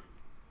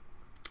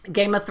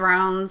Game of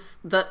Thrones,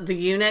 the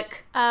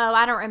eunuch? Oh,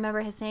 I don't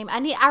remember his name.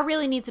 I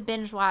really need to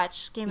binge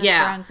watch Game of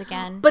Thrones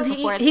again. But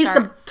he's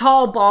the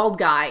tall, bald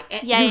guy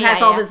who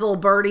has all his little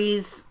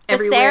birdies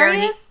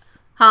everywhere.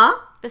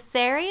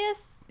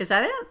 Viserys? Is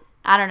that it?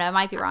 I don't know. I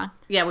might be wrong.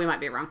 Yeah, we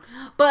might be wrong.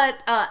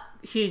 But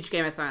huge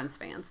Game of Thrones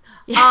fans.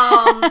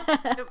 But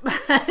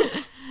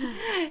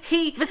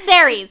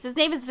Viserys. His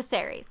name is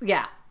Viserys.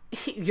 Yeah,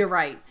 you're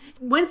right.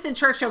 Winston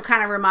Churchill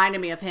kind of reminded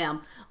me of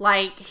him.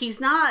 Like, he's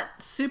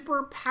not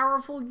super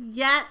powerful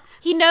yet.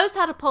 He knows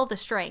how to pull the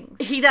strings.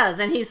 He does.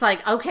 And he's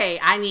like,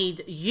 okay, I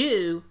need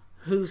you,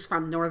 who's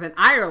from Northern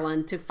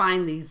Ireland, to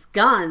find these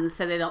guns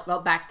so they don't go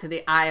back to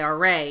the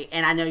IRA.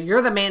 And I know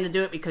you're the man to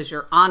do it because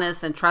you're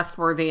honest and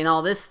trustworthy and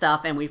all this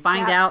stuff. And we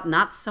find out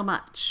not so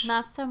much.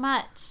 Not so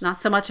much.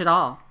 Not so much at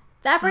all.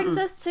 That brings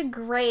us to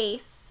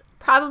Grace,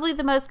 probably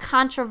the most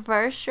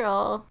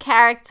controversial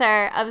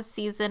character of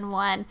season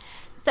 1.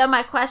 So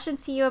my question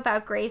to you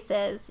about Grace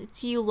is,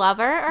 do you love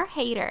her or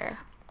hate her?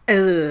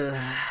 Ugh.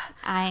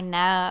 I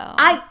know.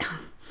 I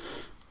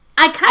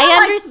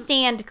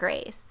understand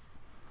Grace.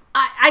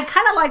 I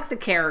kind of like the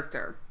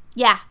character.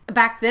 Yeah.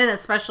 Back then,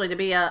 especially, to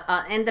be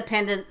a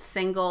independent,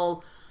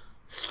 single,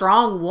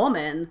 strong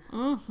woman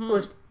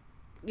was,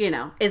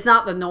 is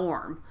not the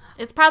norm.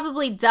 It's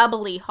probably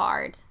doubly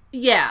hard.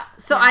 Yeah.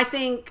 So I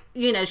think,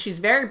 she's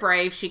very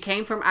brave. She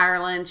came from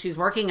Ireland. She's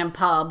working in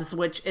pubs,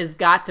 which has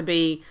got to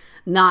be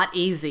not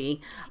easy.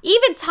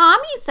 Even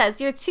Tommy says,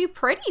 you're too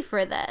pretty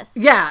for this.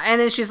 Yeah. And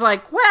then she's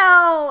like,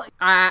 well,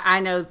 I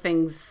know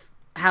things,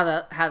 how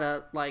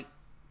to like,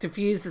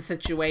 diffuse the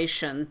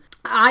situation.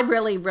 I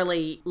really,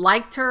 really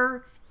liked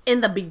her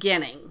in the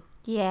beginning.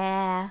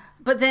 Yeah.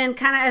 But then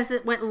kind of as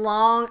it went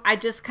along, I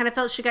just kind of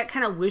felt she got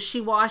kind of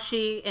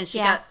wishy-washy, and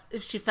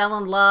she fell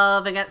in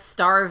love and got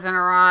stars in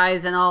her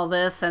eyes and all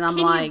this, and I'm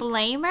like... Can you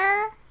blame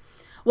her?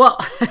 Well...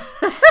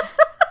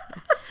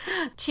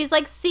 She's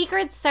like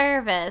Secret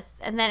Service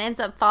and then ends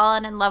up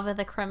falling in love with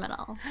a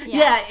criminal.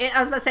 Yeah, I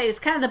was about to say, it's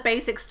kind of the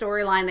basic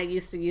storyline they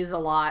used to use a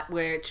lot,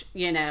 which,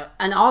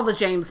 in all the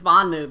James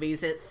Bond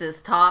movies, it's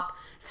this top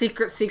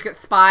secret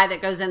spy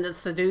that goes in to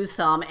seduce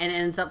him and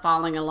ends up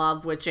falling in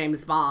love with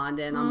James Bond.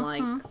 And I'm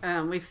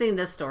like, we've seen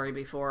this story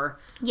before.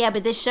 Yeah,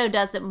 but this show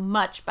does it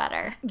much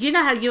better. You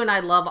know how you and I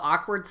love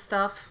awkward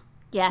stuff?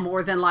 Yes.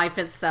 More than life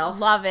itself?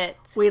 Love it.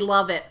 We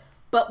love it.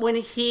 But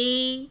when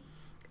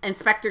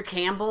Inspector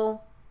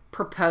Campbell,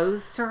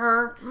 proposed to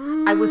her,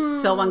 I was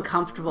so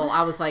uncomfortable.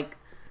 I was like,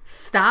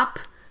 stop,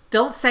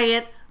 don't say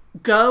it,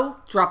 go,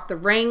 drop the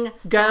ring,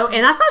 go.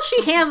 And I thought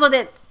she handled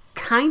it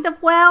kind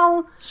of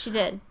well. She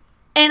did.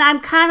 And I'm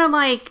kind of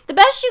like... The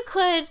best you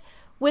could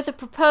with a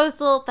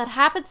proposal that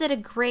happens at a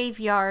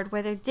graveyard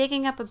where they're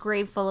digging up a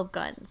grave full of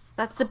guns.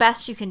 That's the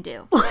best you can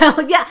do.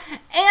 Well, yeah.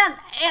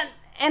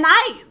 And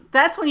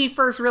that's when you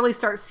first really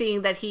start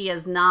seeing that he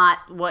is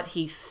not what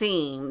he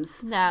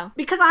seems. No.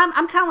 Because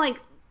I'm kind of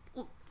like,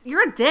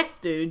 you're a dick,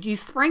 dude. You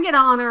spring it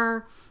on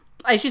her.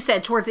 As you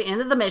said, towards the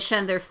end of the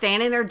mission, they're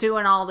standing there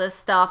doing all this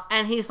stuff.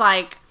 And he's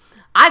like,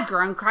 I've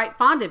grown quite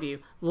fond of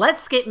you.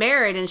 Let's get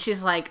married. And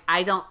she's like,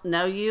 I don't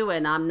know you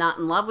and I'm not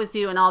in love with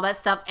you and all that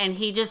stuff. And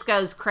he just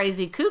goes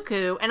crazy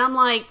cuckoo. And I'm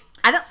like,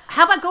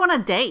 how about go on a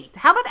date?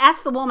 How about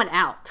ask the woman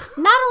out?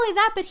 Not only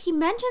that, but he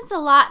mentions a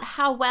lot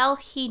how well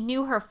he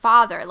knew her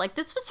father. Like,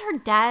 this was her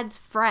dad's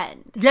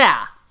friend.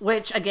 Yeah.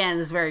 Which, again,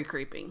 is very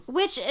creepy.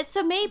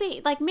 So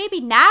maybe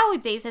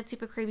nowadays that's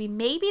super creepy.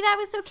 Maybe that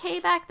was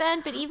okay back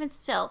then, but even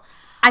still.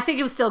 I think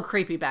it was still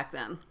creepy back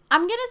then.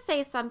 I'm going to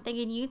say something,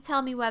 and you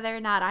tell me whether or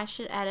not I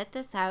should edit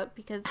this out,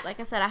 because, like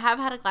I said, I have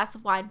had a glass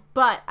of wine,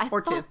 but I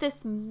thought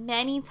this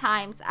many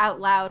times out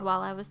loud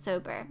while I was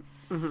sober.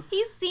 Mm-hmm.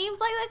 He seems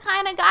like the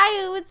kind of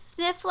guy who would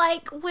sniff,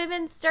 like,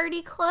 women's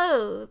dirty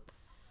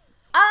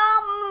clothes.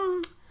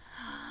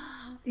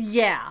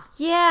 Yeah.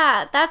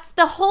 Yeah, that's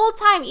the whole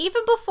time.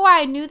 Even before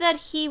I knew that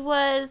he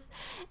was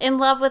in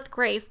love with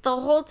Grace, the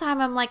whole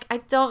time I'm like, I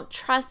don't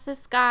trust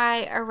this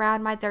guy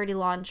around my dirty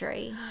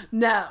laundry.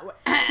 No.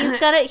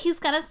 He's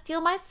gonna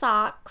steal my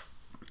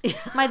socks.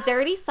 My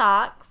dirty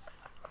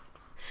socks.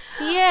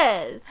 He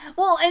is.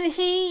 Well, and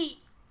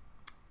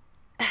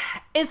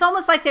it's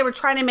almost like they were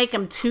trying to make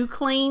him too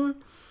clean.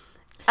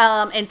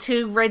 And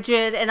too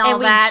rigid and all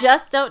that. And we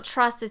just don't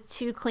trust a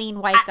too clean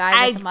white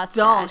guy with a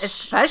mustache. I don't,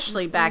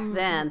 especially back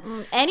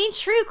then. Any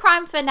true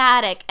crime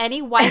fanatic,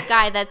 any white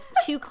guy that's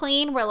too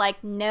clean, we're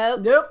like,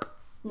 nope.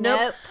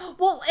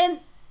 Well, and,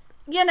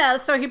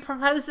 so he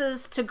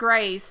proposes to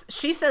Grace.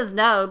 She says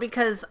no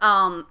because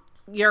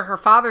you're her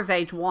father's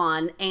age,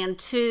 1, and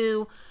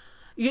 2,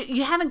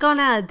 you haven't gone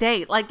on a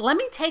date. Like, let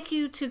me take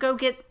you to go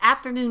get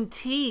afternoon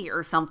tea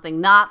or something,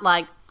 not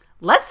like,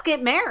 let's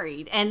get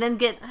married, and then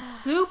get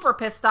super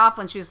pissed off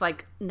when she's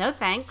like, no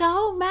thanks.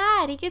 So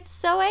mad. He gets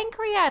so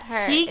angry at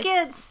her. He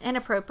gets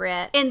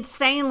inappropriate.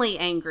 Insanely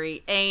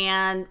angry.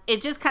 And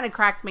it just kind of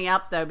cracked me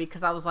up, though,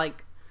 because I was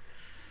like,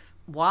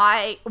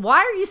 why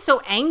are you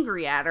so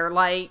angry at her?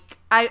 Like,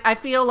 I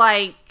feel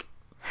like,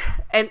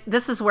 and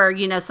this is where,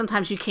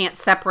 sometimes you can't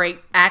separate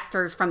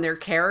actors from their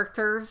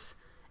characters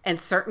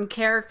and certain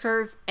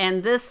characters.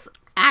 And this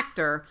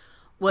actor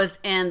was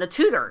in The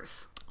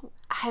Tudors.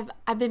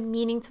 I've been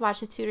meaning to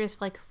watch The Tudors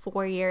for like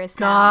 4 years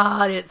now.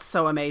 God, it's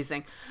so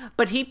amazing.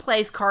 But he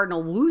plays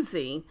Cardinal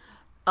Wolsey,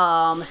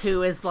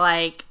 who is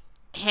like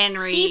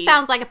Henry. He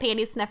sounds like a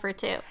panty sniffer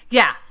too.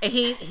 Yeah,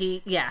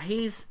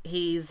 he's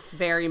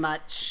very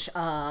much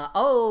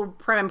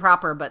prim and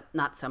proper, but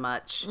not so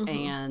much. Mm-hmm.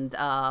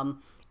 And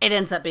it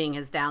ends up being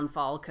his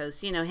downfall because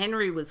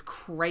Henry was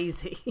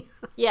crazy.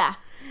 Yeah.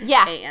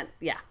 And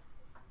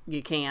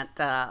you can't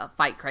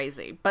fight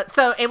crazy. But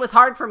so it was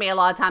hard for me a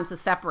lot of times to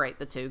separate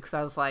the two because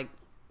I was like,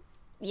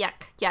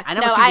 yuck. I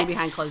know what you do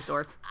behind closed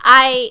doors.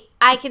 I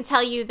can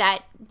tell you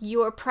that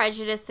your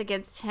prejudice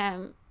against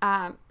him,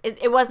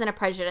 it wasn't a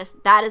prejudice.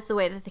 That is the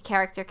way that the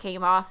character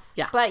came off.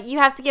 Yeah. But you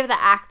have to give the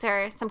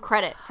actor some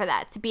credit for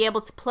that, to be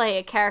able to play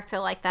a character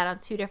like that on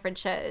 2 different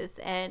shows,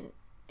 and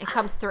it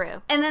comes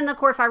through. And then, of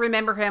course, I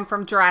remember him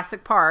from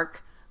Jurassic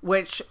Park,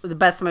 which the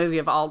best movie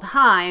of all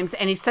times,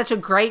 and he's such a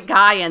great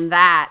guy in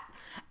that.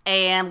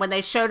 And when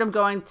they showed him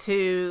going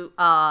to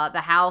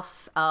the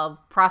house of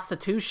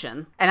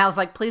prostitution, and I was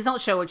like, please don't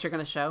show what you're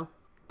going to show.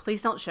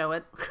 Please don't show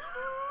it.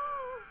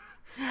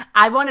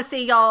 I want to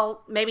see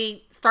y'all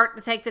maybe start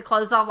to take the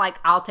clothes off, like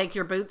I'll take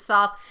your boots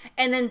off,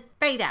 and then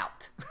fade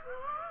out.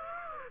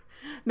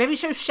 Maybe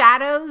show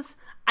shadows.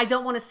 I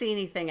don't want to see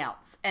anything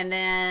else. And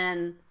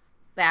then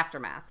the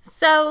aftermath.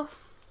 So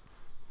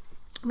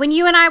when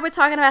you and I were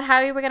talking about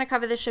how we were going to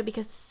cover this show,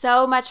 because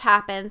so much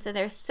happens and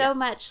there's so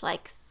much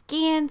like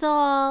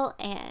scandal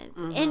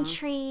and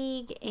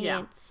intrigue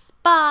and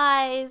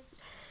spies.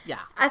 Yeah.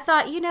 I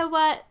thought, you know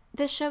what?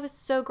 This show is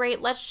so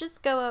great. Let's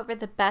just go over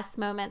the best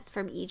moments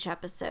from each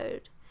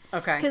episode.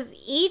 Okay. Because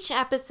each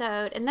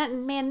episode, and that,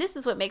 man, this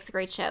is what makes a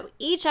great show.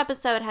 Each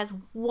episode has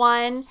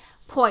one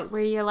point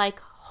where you're like,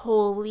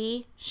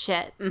 holy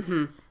shit.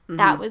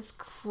 That was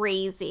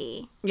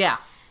crazy. Yeah.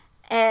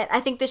 And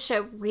I think this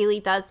show really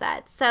does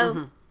that.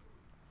 So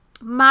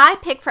my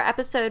pick for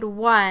episode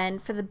 1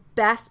 for the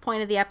best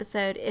point of the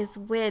episode is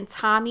when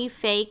Tommy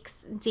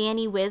fakes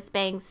Danny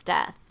Whizbang's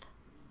death.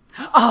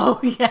 Oh,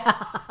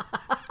 yeah.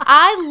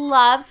 I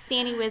loved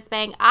Danny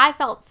Whizbang. I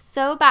felt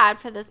so bad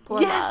for this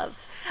poor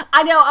love.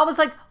 I know. I was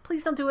like,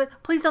 please don't do it.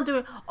 Please don't do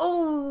it.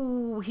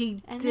 Oh,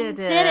 he did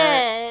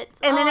it.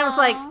 And then it was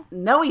like,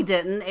 no, he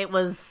didn't. It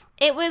was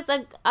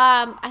a,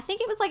 I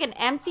think it was like an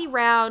empty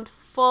round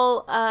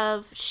full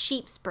of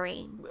sheep's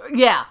brain.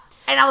 Yeah.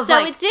 And I was so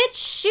like. So it did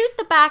shoot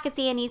the back of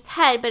Danny's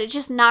head, but it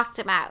just knocked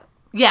him out.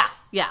 Yeah.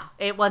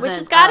 It wasn't. Which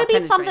has got to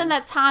be something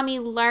that Tommy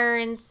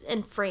learns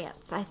in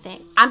France, I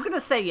think. I'm going to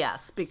say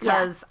yes,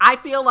 because I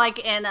feel like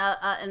in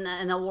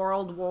a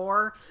world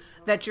war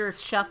that you're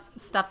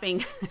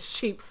stuffing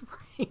sheep's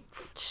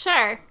brains.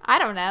 Sure. I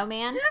don't know,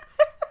 man.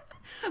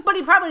 But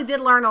he probably did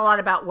learn a lot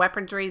about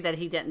weaponry that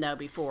he didn't know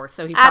before,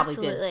 so he probably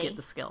Absolutely. did get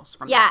the skills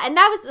from Yeah, that. and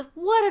that was,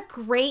 what a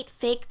great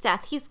fake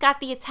death. He's got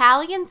the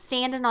Italian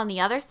standing on the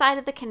other side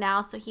of the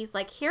canal, so he's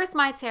like, here's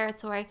my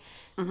territory,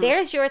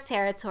 there's your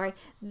territory,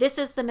 this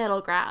is the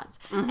middle ground.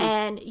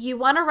 And you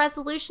want a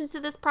resolution to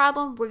this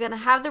problem? We're going to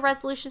have the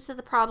resolutions to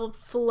the problem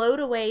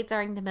float away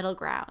during the middle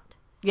ground.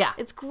 Yeah.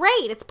 It's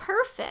great. It's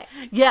perfect.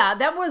 Yeah,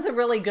 that was a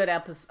really good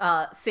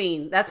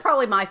scene. That's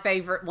probably my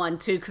favorite one,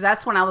 too, because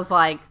that's when I was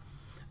like,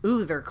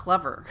 ooh, they're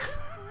clever.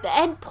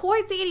 And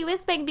poor Danny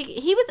Wisbank,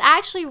 he was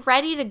actually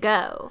ready to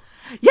go.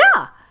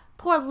 Yeah.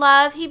 Poor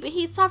Love,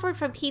 he suffered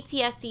from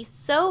PTSD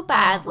so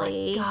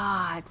badly. Oh, my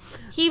God.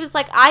 He was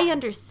like, I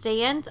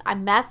understand. I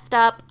messed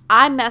up.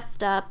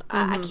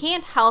 I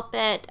can't help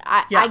it.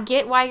 I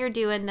get why you're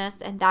doing this,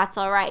 and that's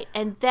all right.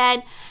 And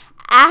then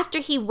after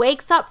he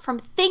wakes up from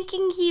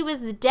thinking he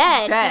was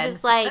dead. He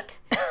was like,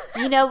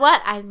 you know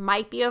what? I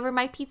might be over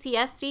my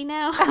PTSD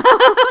now.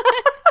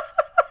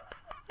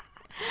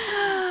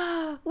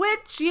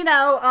 Which,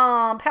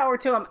 power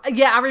to him.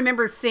 Yeah, I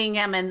remember seeing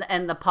him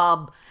in the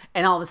pub,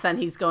 and all of a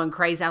sudden he's going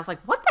crazy. I was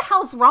like, what the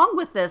hell's wrong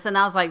with this? And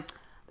I was like,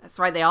 that's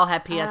right, they all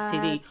have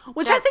PSTD.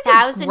 Which I think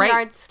is great.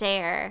 1,000-yard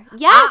stare.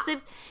 Yes,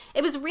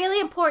 it was really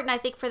important, I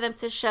think, for them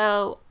to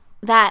show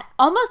that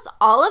almost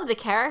all of the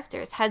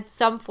characters had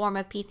some form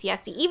of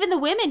PTSD, even the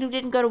women who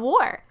didn't go to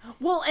war.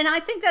 Well, and I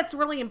think that's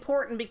really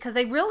important because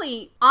they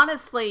really,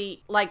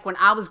 honestly, like when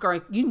I was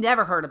growing, you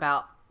never heard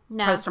about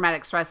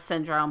post-traumatic stress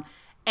syndrome.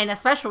 And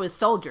especially with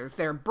soldiers,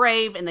 they're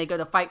brave and they go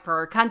to fight for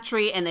our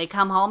country and they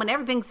come home and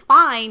everything's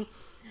fine.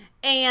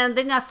 And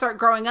then I start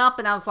growing up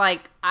and I was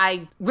like,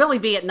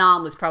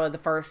 Vietnam was probably the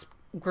first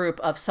group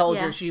of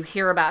soldiers you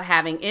hear about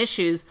having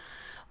issues.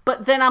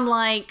 But then I'm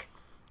like,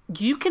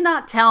 you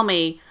cannot tell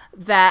me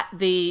that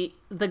the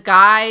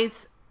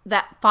guys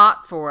that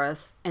fought for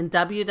us in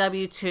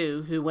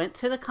WW2 who went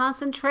to the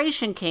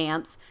concentration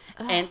camps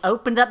and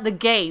opened up the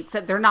gates,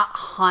 that they're not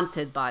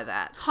haunted by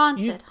that.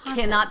 You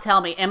cannot tell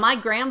me. And my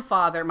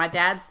grandfather, my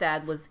dad's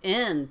dad, was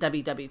in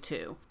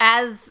WW2.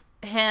 As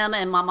him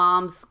and my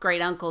mom's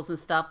great uncles and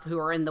stuff who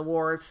were in the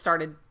wars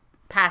started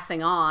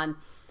passing on,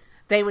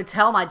 they would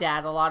tell my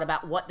dad a lot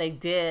about what they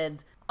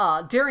did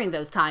during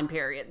those time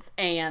periods.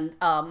 And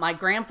my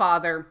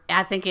grandfather,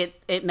 I think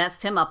it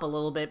messed him up a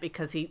little bit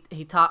because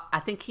he talked, I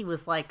think he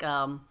was like,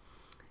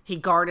 he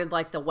guarded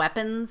like the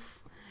weapons.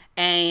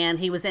 And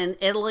he was in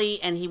Italy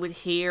and he would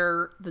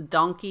hear the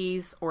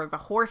donkeys or the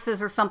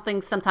horses or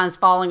something sometimes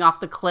falling off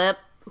the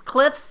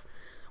cliffs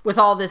with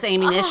all this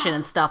ammunition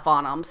and stuff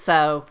on them.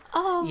 So,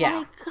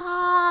 my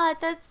God,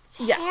 that's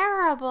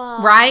terrible.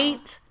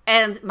 Right?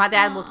 And my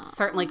dad will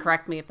certainly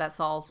correct me if that's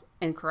all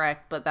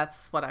incorrect, but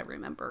that's what I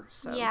remember.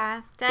 So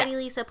yeah. Daddy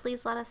Lisa,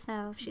 please let us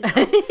know if she's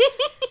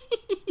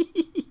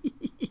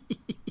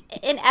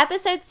In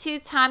episode 2,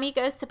 Tommy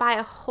goes to buy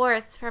a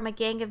horse from a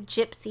gang of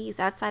gypsies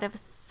outside of a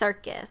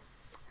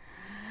circus.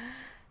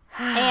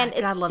 And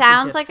it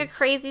sounds like a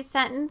crazy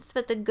sentence,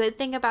 but the good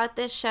thing about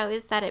this show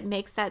is that it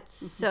makes that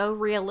so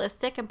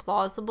realistic and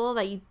plausible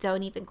that you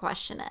don't even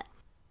question it.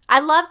 I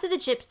loved the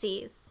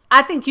gypsies.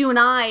 I think you and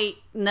I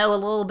know a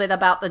little bit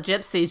about the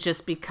gypsies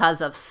just because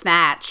of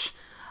Snatch,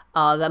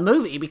 the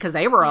movie, because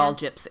they were all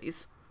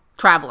gypsies,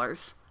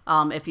 travelers,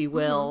 if you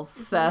will.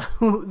 So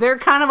they're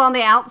kind of on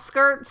the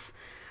outskirts.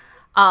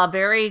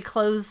 Very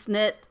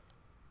close-knit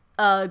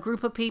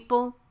group of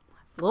people.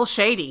 A little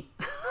shady.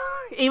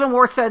 Even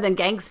more so than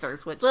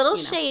gangsters. Which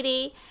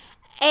shady.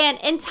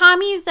 And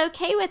Tommy's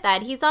okay with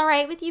that. He's all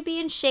right with you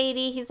being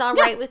shady. He's all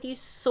right with you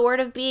sort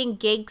of being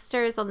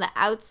gangsters on the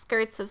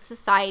outskirts of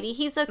society.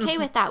 He's okay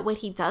with that. What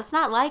he does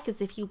not like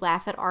is if you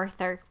laugh at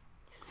Arthur.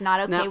 He's not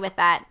okay with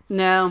that.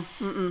 No.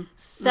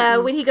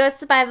 So when he goes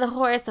to buy the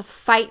horse, a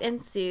fight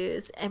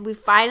ensues. And we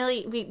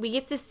finally, we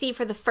get to see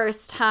for the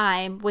first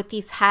time what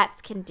these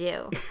hats can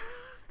do.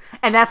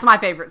 And that's my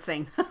favorite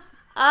scene.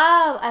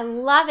 Oh, I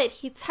love it.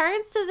 He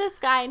turns to this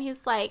guy and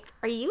he's like,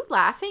 are you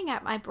laughing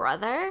at my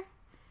brother?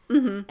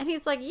 And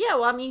he's like, yeah,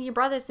 well, I mean, your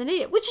brother's an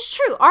idiot. Which is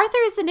true. Arthur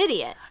is an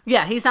idiot.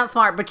 Yeah, he's not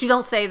smart. But you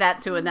don't say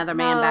that to another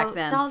man back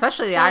then.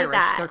 Especially the Irish.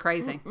 They're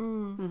crazy.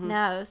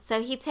 No.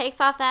 So he takes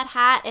off that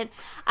hat. And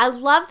I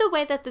love the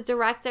way that the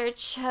director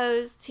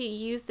chose to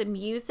use the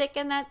music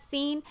in that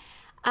scene.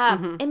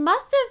 It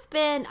must have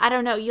been, I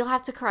don't know, you'll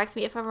have to correct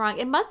me if I'm wrong.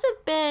 It must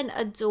have been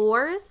a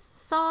Doors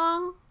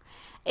song.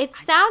 It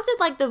sounded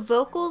like the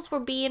vocals were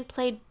being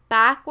played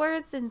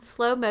backwards in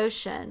slow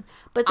motion,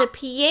 but the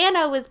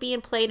piano was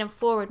being played in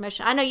forward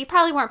motion. I know you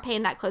probably weren't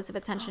paying that close of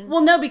attention. Well,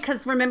 no,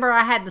 because remember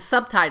I had the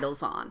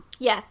subtitles on.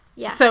 Yes,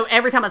 yeah. So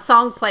every time a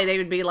song played, they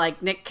would be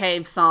like Nick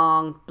Cave's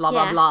song, blah,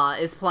 blah, blah,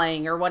 is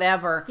playing or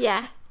whatever.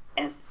 Yeah.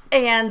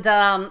 And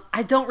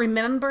I don't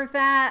remember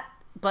that,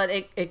 but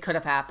it could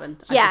have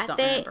happened. I just don't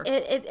remember.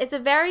 It's a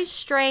very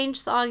strange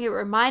song. It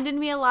reminded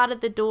me a lot of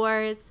The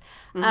Doors.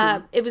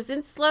 It was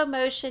in slow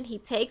motion. He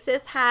takes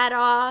his hat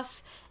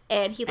off.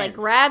 And he like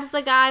grabs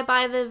the guy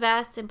by the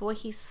vest, and boy,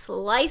 he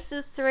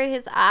slices through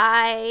his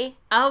eye.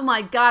 Oh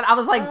my God. I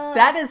was like,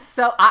 that is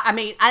so, I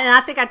mean, and I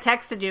think I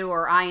texted you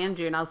or IM'd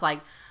you, and I was like,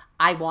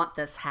 I want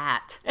this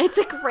hat. It's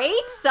a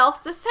great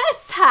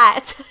self-defense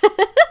hat.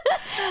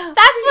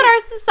 That's what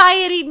our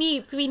society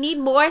needs. We need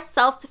more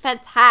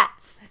self-defense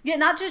hats. Yeah,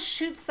 not just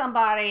shoot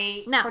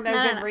somebody for no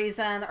good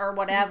reason or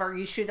whatever.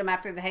 You shoot them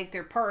after they take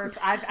their purse.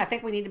 I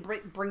think we need to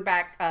bring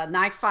back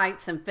knife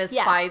fights and fist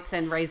fights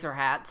and razor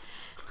hats.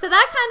 So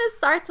that kind of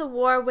starts a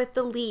war with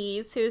the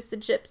Lees, who's the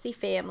gypsy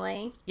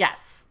family.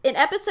 Yes. In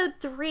episode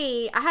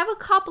 3, I have a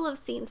couple of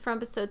scenes from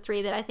episode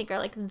 3 that I think are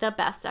like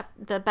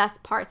the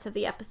best parts of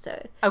the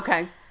episode.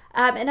 Okay.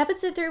 In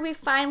episode 3, we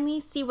finally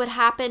see what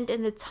happened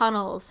in the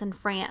tunnels in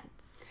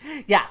France.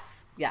 Yes.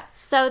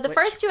 So the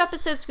first 2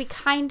 episodes, we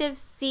kind of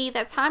see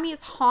that Tommy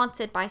is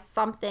haunted by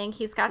something.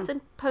 He's got some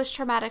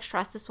post-traumatic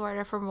stress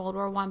disorder from World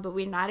War I, but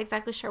we're not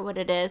exactly sure what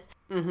it is.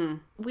 Mm-hmm.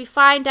 We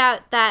find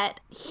out that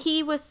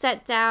he was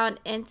sent down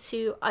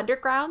into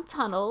underground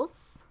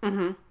tunnels.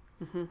 Mm-hmm.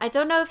 Mm-hmm. I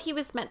don't know if he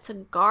was meant to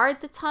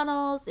guard the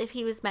tunnels, if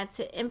he was meant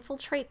to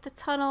infiltrate the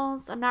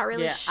tunnels. I'm not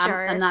really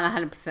sure. I'm not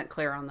 100%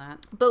 clear on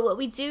that. But what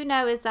we do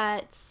know is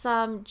that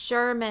some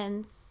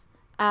Germans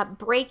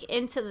break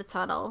into the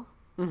tunnel.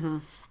 Mm-hmm.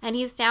 And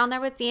he's down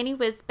there with Danny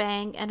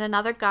Whizbang and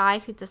another guy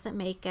who doesn't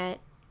make it.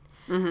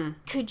 Mm-hmm.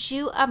 Could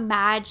you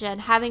imagine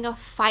having a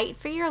fight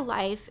for your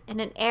life in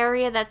an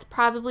area that's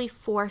probably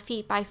 4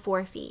 feet by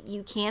 4 feet?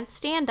 You can't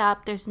stand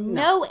up. There's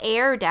no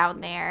air down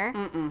there.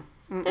 Mm-mm.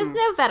 Mm-mm. There's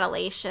no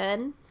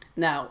ventilation.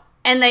 No.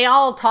 And they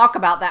all talk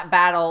about that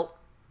battle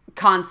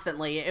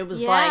constantly. It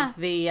was like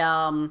the,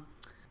 oh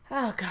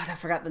God, I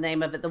forgot the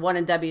name of it. The one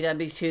in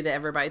WW2 that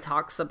everybody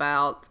talks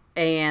about.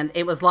 And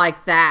it was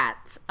like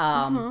that.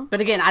 But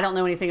again, I don't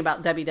know anything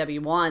about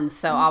WW1.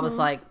 So I was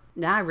like,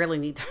 now I really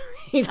need to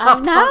read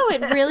up on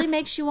it really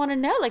makes you want to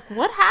know, like,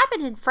 what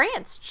happened in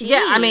France? Jeez.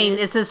 Yeah, I mean,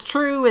 is this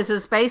true? Is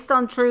this based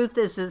on truth?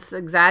 Is this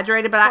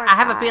exaggerated? But I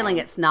have a feeling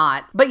it's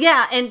not. But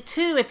yeah, and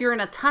 2, if you're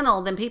in a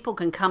tunnel, then people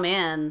can come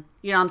in.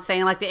 You know what I'm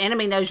saying? Like, the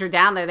enemy knows you're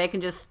down there. They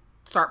can just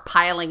start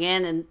piling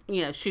in and,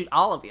 you know, shoot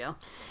all of you.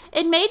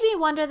 It made me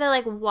wonder that,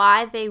 like,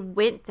 why they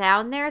went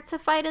down there to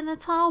fight in the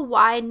tunnel.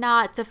 Why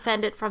not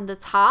defend it from the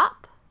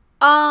top?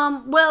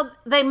 Well,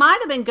 they might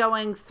have been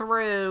going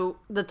through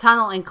the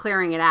tunnel and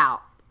clearing it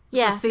out.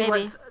 Yeah, to see maybe.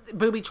 what's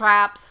booby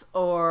traps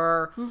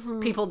or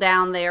people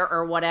down there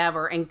or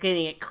whatever and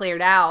getting it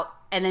cleared out.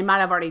 And they might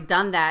have already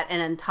done that.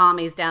 And then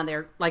Tommy's down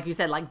there, like you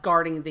said, like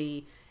guarding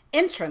the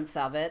entrance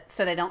of it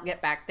so they don't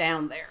get back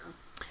down there,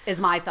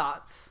 is my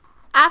thoughts.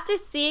 After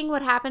seeing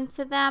what happened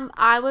to them,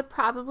 I would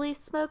probably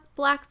smoke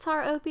black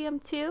tar opium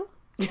too.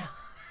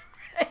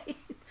 Right.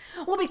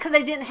 Well, because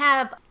they didn't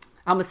have,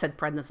 I almost said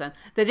prednisone.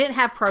 They didn't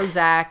have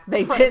Prozac.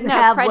 They didn't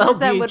have Wellbutrin.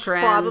 Prednisone would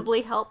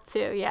probably help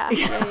too. Yeah.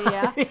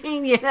 I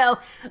mean, you know,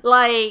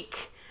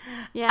 like,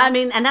 I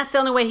mean, and that's the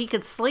only way he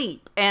could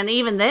sleep. And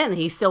even then,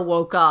 he still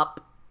woke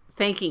up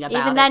thinking about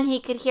it. Even then, he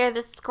could hear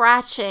the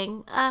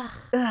scratching. Ugh.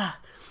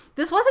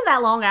 This wasn't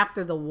that long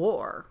after the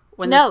war.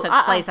 When this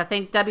took place. I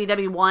think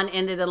WW1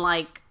 ended in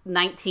like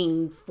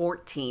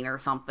 1914 or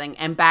something.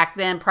 And back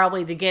then,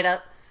 probably to get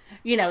up,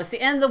 you know, it's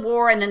the end of the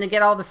war, and then to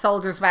get all the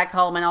soldiers back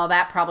home and all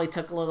that probably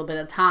took a little bit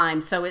of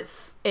time. So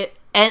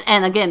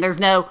and again, there's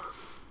no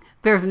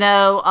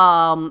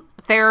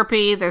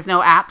therapy, there's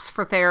no apps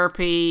for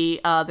therapy,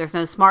 there's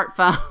no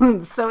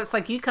smartphones. So it's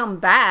like you come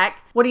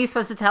back, what are you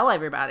supposed to tell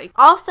everybody?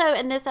 Also,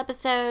 in this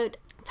episode,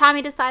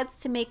 Tommy decides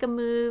to make a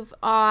move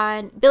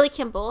on Billy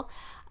Kimball,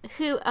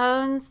 who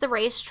owns the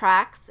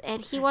racetracks,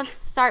 and he wants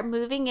to start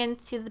moving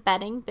into the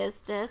betting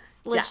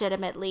business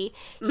legitimately.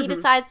 Yes. He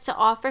decides to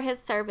offer his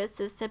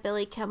services to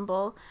Billy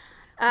Kimball.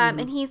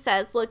 And he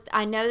says, look,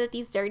 I know that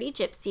these dirty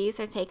gypsies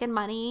are taking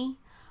money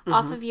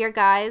off of your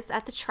guys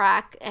at the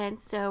track, and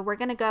so we're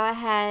going to go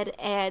ahead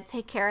and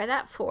take care of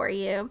that for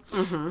you.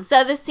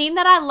 So the scene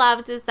that I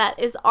loved is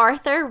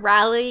Arthur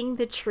rallying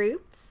the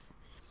troops.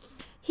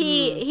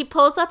 He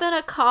pulls up in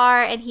a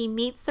car and he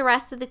meets the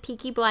rest of the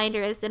Peaky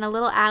Blinders in a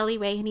little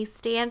alleyway, and he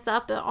stands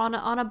up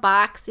on a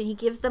box and he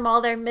gives them all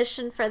their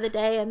mission for the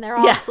day, and they're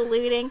all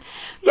saluting.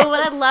 But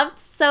what I loved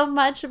so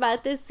much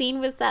about this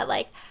scene was that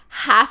like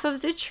half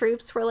of the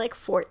troops were like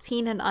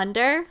 14 and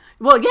under.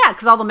 Well, yeah,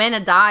 because all the men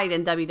had died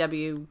in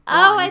WW1.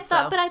 Oh, I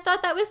thought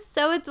that was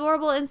so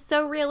adorable and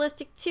so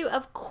realistic too.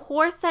 Of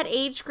course, that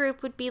age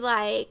group would be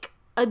like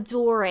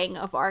adoring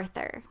of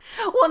Arthur.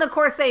 Well, and of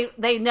course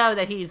they know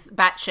that he's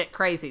batshit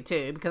crazy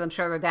too, because I'm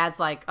sure their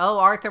dad's like, oh,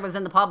 Arthur was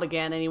in the pub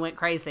again and he went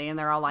crazy, and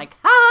they're all like,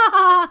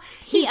 ha,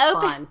 he's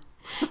fun.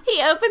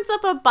 He opens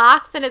up a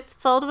box and it's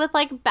filled with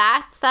like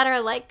bats that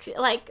are like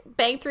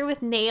banged through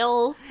with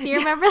nails. Do you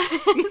remember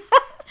this?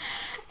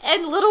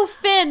 And little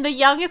Finn, the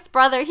youngest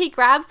brother, he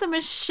grabs a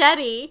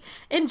machete,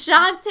 and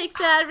John takes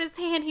it out of his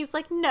hand. He's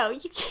like, no,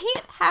 you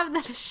can't have the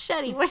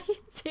machete. What are you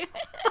doing?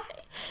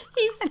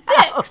 He's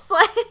 6.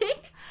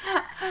 Like,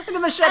 the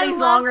machete's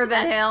longer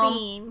than him.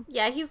 Scene.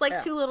 Yeah, he's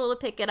like too little to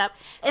pick it up.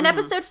 In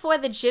episode 4,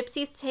 the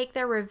gypsies take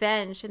their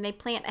revenge, and they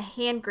plant a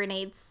hand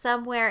grenade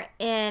somewhere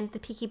in the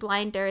Peaky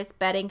Blinders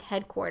betting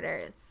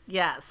headquarters.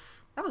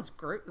 Yes. That was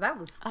great. That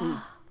was...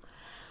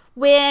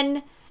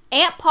 When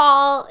Aunt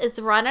Paul is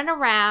running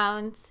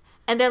around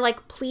and they're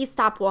like, please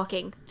stop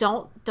walking.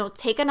 Don't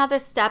take another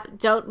step.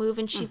 Don't move.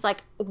 And she's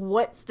like,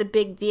 what's the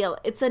big deal?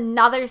 It's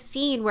another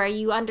scene where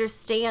you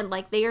understand,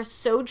 like, they are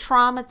so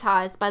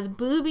traumatized by the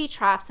booby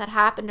traps that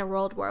happened in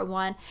World War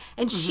I.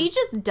 And she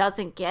just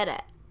doesn't get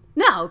it.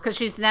 No, because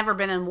she's never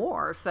been in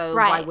war. So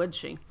why would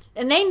she?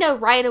 And they know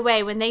right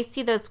away when they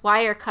see those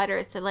wire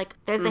cutters. They're like,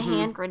 there's a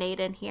hand grenade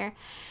in here.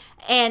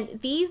 And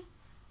these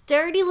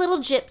dirty little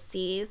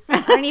gypsies.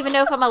 I don't even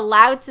know if I'm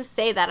allowed to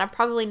say that. I'm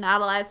probably not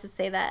allowed to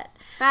say that.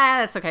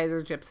 That's okay.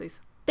 They're gypsies.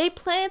 They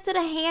planted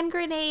a hand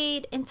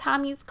grenade in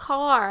Tommy's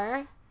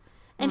car.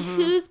 And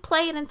who's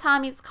playing in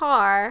Tommy's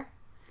car?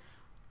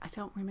 I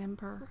don't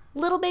remember.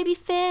 Little baby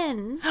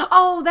Finn.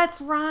 Oh,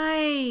 that's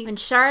right. And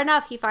sure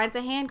enough, he finds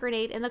a hand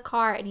grenade in the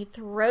car and he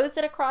throws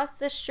it across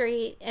the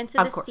street into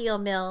the steel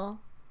mill.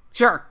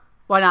 Sure.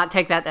 Why not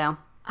take that down?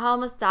 I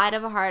almost died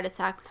of a heart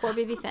attack. Poor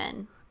baby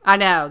Finn. I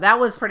know. That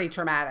was pretty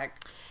traumatic.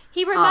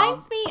 He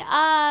reminds me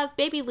of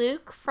Baby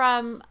Luke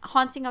from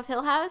Haunting of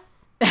Hill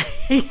House.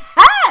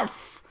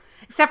 Yes!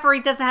 Except for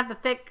he doesn't have the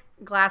thick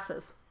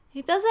glasses.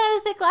 He doesn't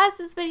have the thick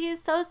glasses, but he is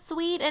so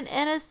sweet and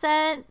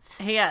innocent.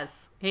 He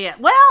is.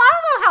 Well, I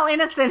don't know how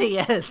innocent he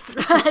is.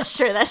 That's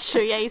true.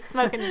 Yeah, he's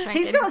smoking and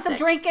drinking. He's doing some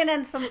drinking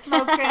and some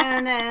smoking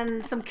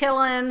and some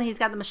killing. He's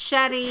got the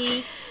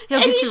machete. He'll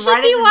and get he you should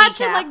right be in the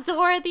watching kneecaps. like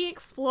Dora the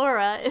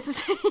Explorer.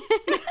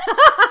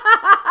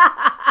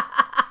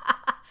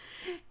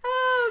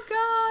 Oh,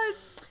 God.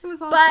 It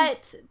was awesome.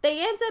 But they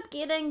end up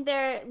getting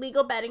their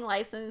legal betting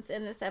license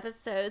in this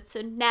episode.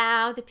 So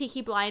now the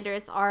Peaky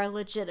Blinders are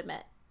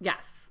legitimate.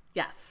 Yes.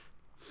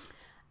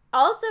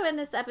 Also in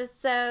this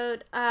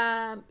episode,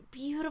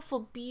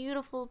 beautiful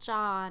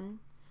John.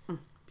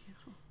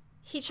 Beautiful.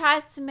 He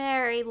tries to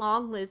marry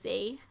Long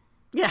Lizzie.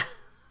 Yeah.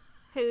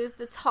 Who's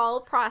the tall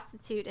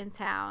prostitute in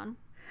town.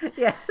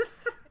 Yes.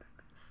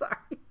 Sorry.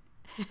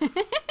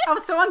 I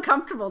was so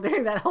uncomfortable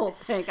during that whole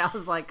thing. I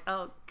was like,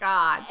 oh,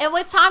 God. And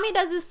what Tommy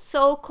does is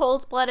so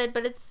cold-blooded,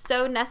 but it's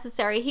so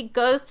necessary. He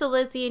goes to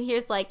Lizzie and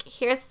here's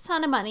a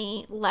ton of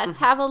money. Let's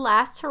have a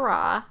last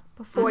hurrah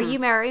before you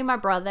marry my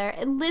brother.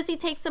 And Lizzie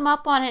takes him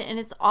up on it, and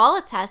it's all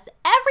a test.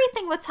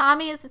 Everything with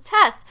Tommy is a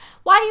test.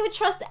 Why you would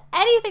trust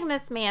anything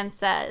this man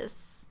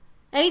says?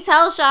 And he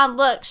tells John,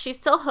 look, she's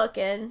still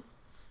hooking.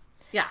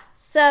 Yeah.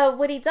 So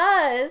what he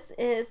does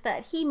is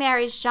that he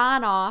marries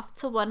John off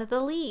to one of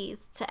the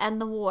Lees to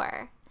end the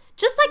war.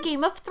 Just like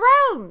Game of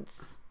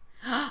Thrones.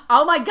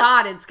 Oh my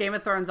God, it's Game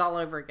of Thrones all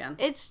over again.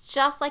 It's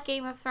just like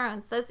Game of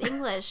Thrones. Those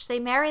English, they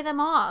marry them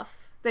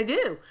off. They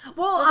do.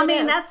 Well, I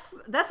mean, that's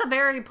a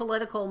very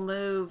political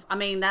move. I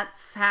mean,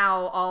 that's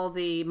how all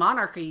the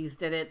monarchies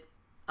did it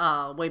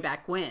way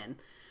back when.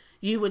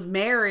 You would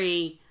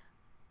marry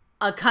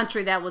a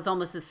country that was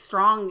almost as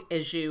strong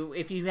as you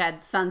if you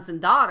had sons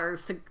and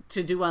daughters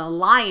to do an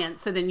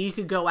alliance, so then you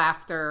could go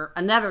after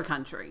another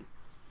country.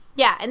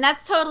 Yeah, and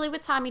that's totally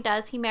what Tommy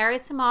does. He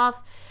marries him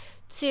off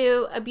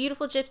to a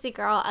beautiful gypsy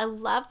girl. I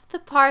loved the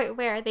part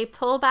where they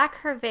pull back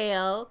her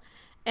veil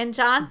and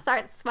John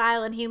starts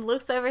smiling. He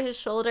looks over his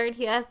shoulder and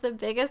he has the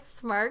biggest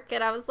smirk.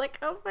 And I was like,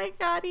 oh my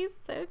God, he's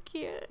so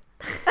cute.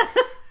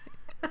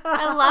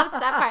 I loved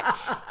that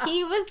part.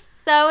 He was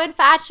so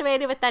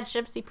infatuated with that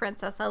gypsy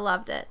princess. I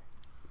loved it.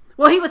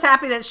 Well, he was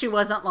happy that she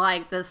wasn't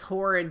like this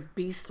horrid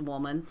beast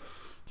woman.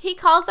 He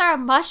calls her a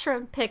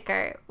mushroom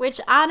picker, which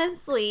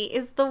honestly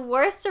is the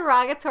worst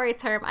derogatory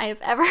term I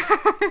have ever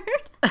heard.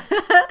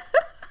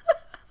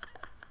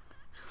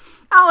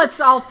 Oh, it's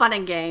all fun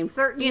and games.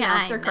 They're they're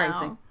know.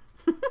 crazy.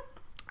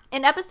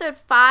 In episode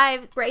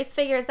 5, Grace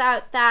figures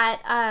out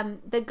that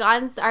the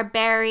guns are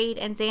buried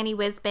in Danny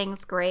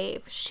Whizbang's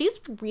grave. She's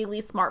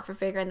really smart for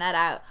figuring that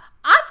out.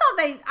 I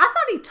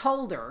thought he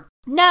told her.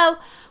 No,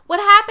 what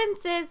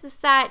happens is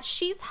that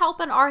she's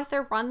helping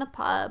Arthur run the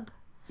pub.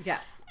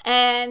 Yes.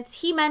 And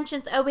he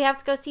mentions, oh, we have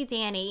to go see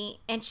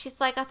Danny. And she's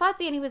like, I thought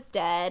Danny was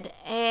dead.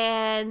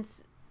 And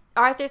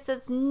Arthur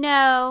says,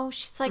 no.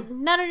 She's like,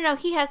 no,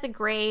 he has a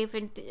grave.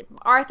 And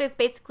Arthur's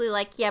basically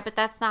like, yeah, but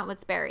that's not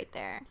what's buried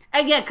there.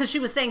 And yeah, because she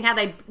was saying how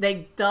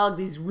they dug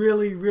these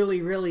really,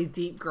 really, really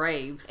deep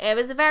graves. It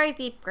was a very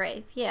deep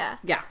grave, yeah.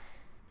 Yeah.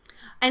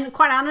 And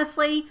quite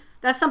honestly,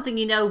 that's something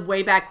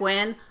way back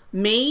when.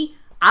 Me,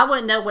 I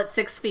wouldn't know what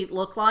 6 feet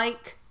looked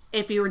like.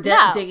 If you were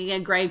digging a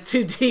grave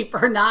too deep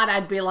or not,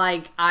 I'd be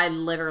like, I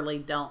literally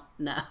don't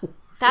know.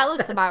 That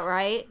looks about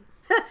right.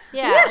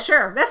 Yeah. Yeah,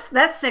 sure.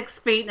 That's 6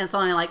 feet and it's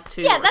only like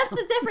 2. Yeah, that's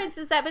the difference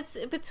is that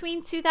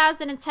between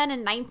 2010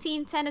 and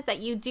 1910 is that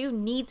you do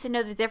need to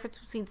know the difference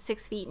between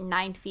 6 feet and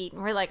 9 feet.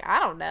 And we're like, I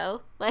don't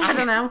know. Like, I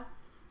don't know.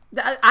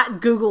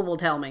 Google will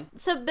tell me.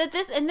 So, but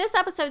in this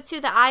episode too,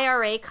 the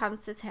IRA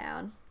comes to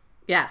town.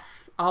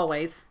 Yes,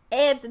 always.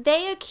 And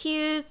they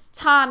accuse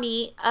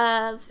Tommy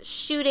of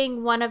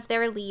shooting one of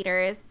their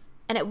leaders,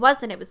 and it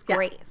wasn't. It was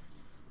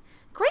Grace.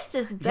 Grace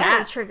is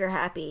very trigger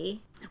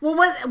happy. Well,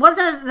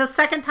 wasn't it the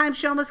second time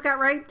she almost got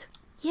raped?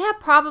 Yeah,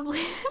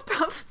 probably.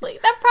 Probably.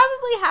 That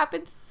probably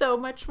happened so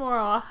much more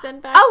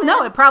often back then.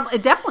 No,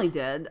 it definitely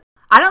did.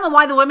 I don't know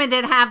why the women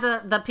didn't have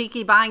the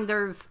Peaky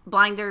Blinders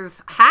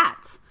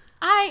hats.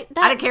 I'd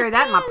carry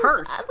that in my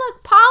purse.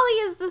 Look, Polly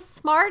is the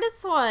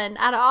smartest one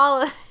out of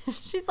all.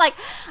 She's like,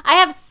 I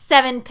have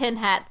 7 pin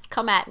hats.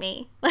 Come at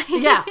me.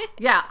 Yeah.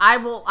 I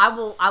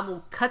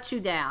will cut you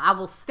down. I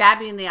will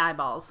stab you in the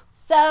eyeballs.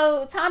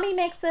 So Tommy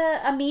makes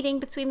a meeting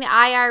between the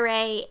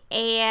IRA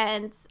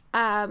and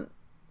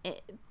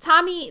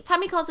Tommy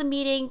calls a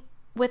meeting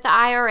with the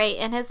IRA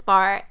in his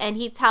bar, and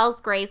he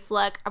tells Grace,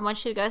 look, I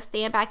want you to go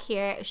stand back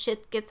here. If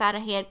shit gets out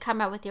of hand,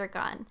 come out with your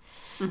gun.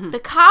 Mm-hmm. The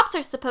cops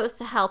are supposed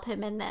to help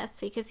him in this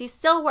because he's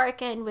still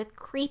working with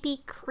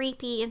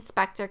creepy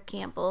Inspector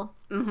Campbell.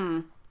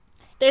 Mm-hmm.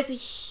 There's a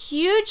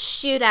huge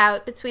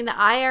shootout between the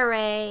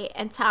IRA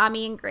and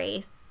Tommy and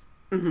Grace.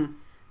 Mm-hmm.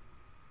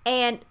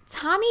 And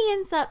Tommy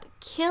ends up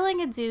killing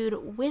a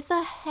dude with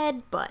a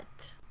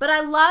headbutt. But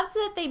I loved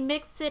that they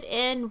mixed it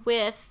in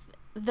with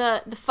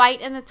the fight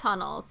in the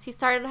tunnels. He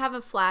started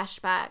having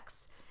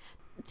flashbacks.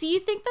 Do you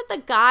think that the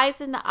guys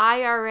in the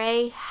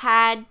IRA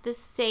had the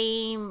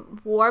same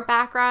war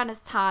background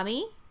as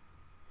Tommy?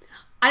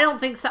 I don't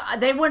think so.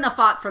 They wouldn't have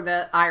fought for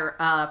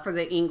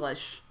the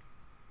English.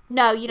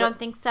 No, you don't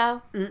think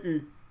so?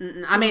 Mm-mm.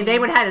 I mean, they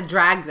would have had to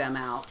drag them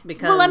out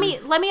because. Well, let me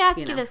ask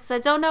you this, because I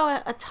don't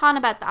know a ton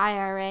about the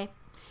IRA.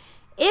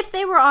 If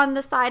they were on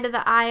the side of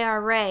the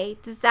IRA,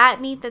 does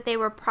that mean that they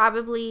were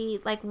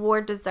probably like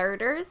war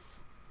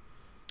deserters?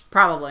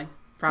 Probably.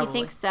 You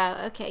think so?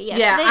 Okay, yeah.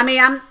 Yeah, so I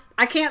mean,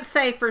 I can't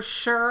say for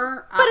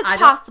sure, but it's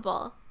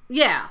possible.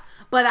 Yeah,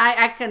 but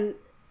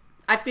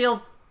I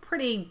feel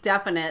pretty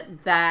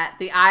definite that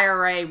the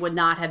IRA would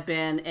not have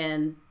been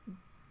in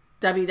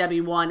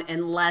WW1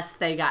 unless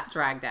they got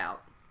dragged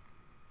out.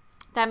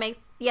 That makes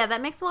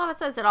a lot of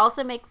sense. It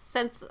also makes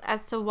sense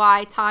as to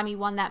why Tommy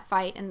won that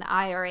fight and the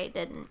IRA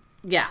didn't.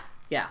 Yeah.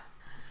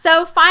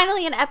 So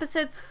finally in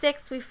episode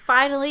 6, we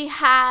finally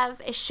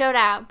have a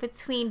showdown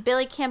between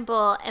Billy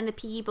Kimball and the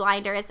Peaky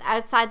Blinders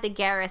outside the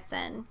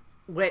garrison.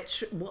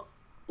 Which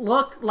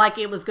looked like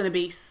it was going to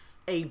be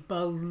a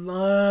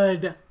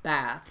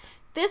bloodbath.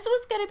 This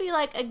was going to be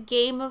like a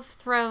Game of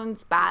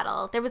Thrones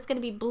battle. There was going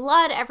to be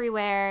blood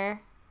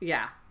everywhere.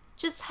 Yeah.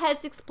 Just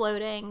heads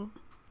exploding.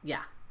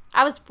 Yeah.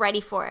 I was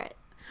ready for it.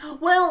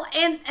 Well,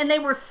 and they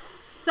were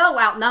so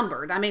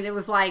outnumbered. I mean, it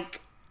was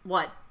like,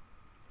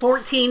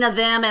 14 of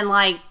them and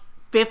like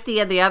 50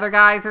 of the other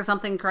guys or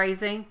something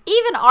crazy.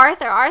 Even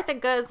Arthur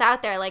goes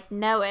out there like,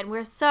 no, and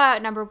we're so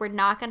outnumbered, we're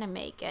not going to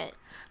make it.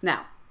 No.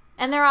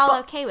 And they're all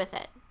okay with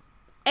it.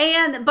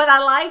 But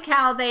I like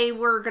how they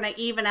were going to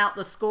even out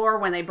the score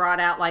when they brought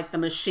out like the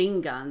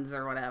machine guns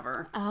or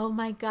whatever. Oh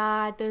my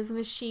God, those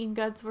machine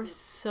guns were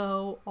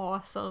so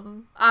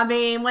awesome. I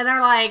mean, when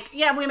they're like,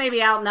 yeah, we may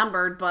be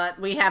outnumbered, but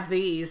we have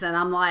these. And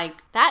I'm like,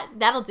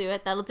 that'll do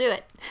it. That'll do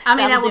it. I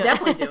mean, that will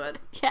definitely do it.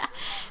 Yeah.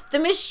 The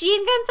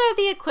machine guns are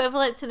the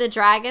equivalent to the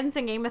dragons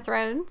in Game of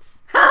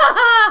Thrones.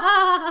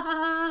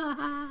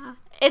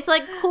 It's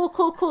like,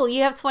 cool.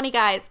 You have 20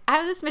 guys. I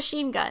have this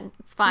machine gun.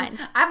 It's fine.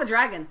 I have a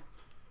dragon.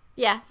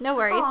 Yeah, no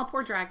worries. Oh,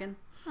 poor dragon.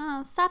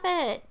 Oh, stop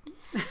it.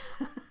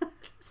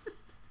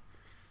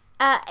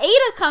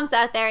 Ada comes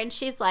out there and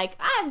she's like,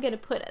 I'm going to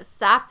put a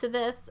stop to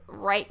this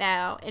right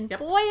now. And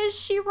boy, is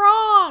she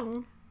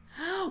wrong.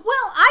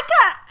 Well, I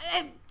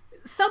got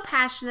so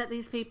passionate,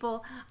 these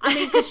people. I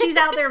mean, because she's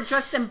out there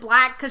dressed in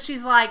black because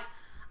she's like,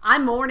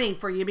 I'm mourning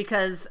for you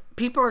because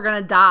people are going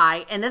to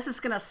die and this is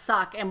going to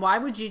suck. And why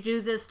would you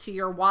do this to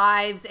your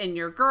wives and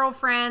your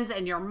girlfriends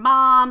and your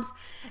moms?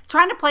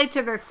 Trying to play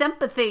to their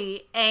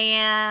sympathy.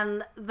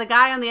 And the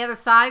guy on the other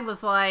side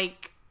was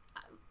like,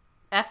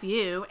 F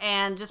you,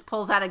 and just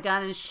pulls out a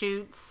gun and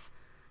shoots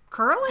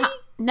Curly?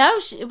 No,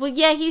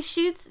 he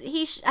shoots.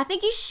 I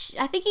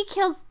think he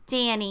kills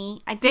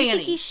Danny. I don't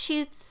think he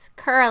shoots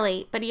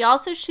Curly, but he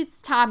also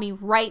shoots Tommy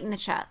right in the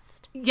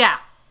chest. Yeah.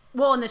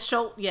 Well, in the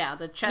shoulder,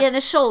 the chest. Yeah,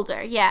 the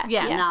shoulder, yeah.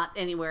 Not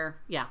anywhere,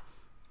 yeah.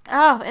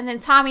 Oh, and then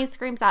Tommy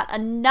screams out,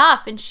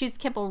 enough, and shoots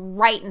Kimball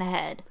right in the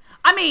head.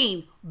 I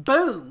mean,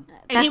 boom.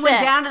 And he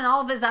went down, and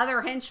all of his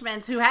other henchmen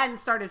who hadn't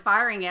started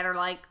firing yet are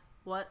like,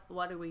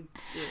 what do we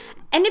do?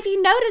 And if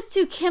you notice,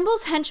 too,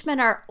 Kimball's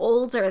henchmen are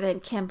older than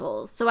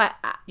Kimball's. So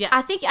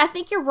I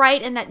think you're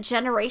right in that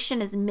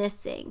generation is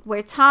missing,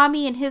 where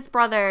Tommy and his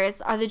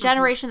brothers are the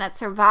generation that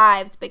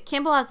survived, but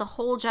Kimball has a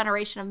whole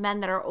generation of men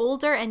that are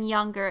older and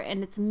younger,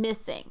 and it's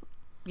missing.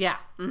 Yeah.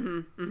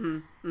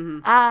 And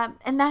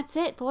that's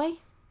it, boy.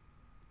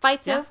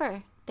 Fight's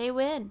over. They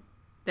win.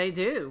 They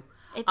do.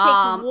 It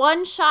takes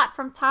one shot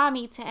from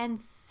Tommy to end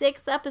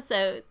 6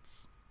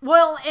 episodes.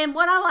 Well, and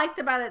what I liked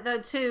about it though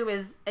too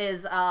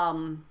is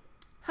I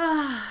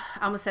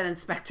almost said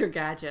Inspector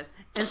Gadget.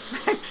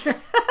 Inspector.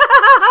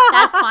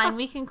 That's fine.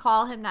 We can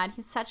call him that.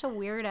 He's such a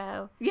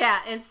weirdo. Yeah,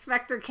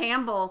 Inspector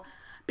Campbell,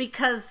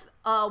 because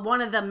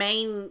one of the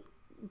main,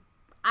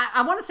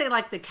 I want to say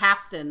like the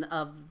captain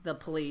of the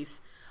police.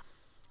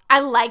 I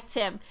liked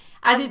him.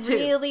 I did too.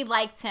 Really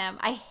liked him.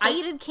 I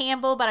hated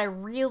Campbell, but I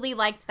really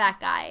liked that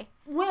guy.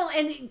 Well,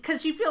 and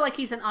because you feel like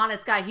he's an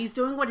honest guy. He's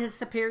doing what his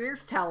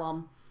superiors tell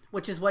him,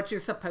 which is what you're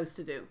supposed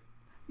to do.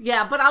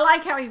 Yeah, but I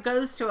like how he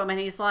goes to him and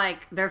he's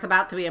like, there's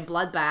about to be a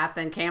bloodbath,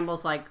 and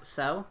Campbell's like,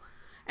 so?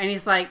 And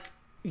he's like,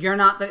 you're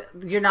not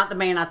the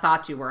man I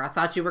thought you were. I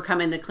thought you were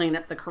coming to clean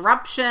up the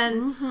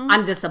corruption. Mm-hmm.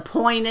 I'm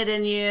disappointed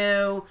in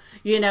you,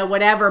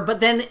 whatever.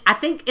 But then I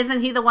think,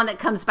 isn't he the one that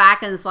comes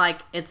back and is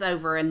like, it's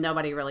over and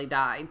nobody really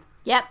died?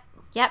 Yep.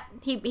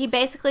 He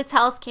basically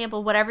tells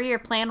Campbell, whatever your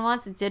plan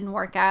was, it didn't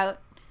work out.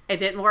 It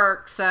didn't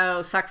work,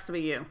 so sucks to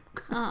be you.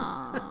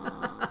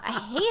 Oh,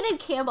 I hated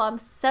Campbell. I'm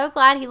so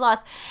glad he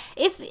lost.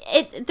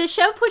 The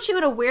show puts you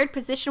in a weird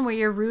position where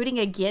you're rooting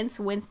against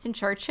Winston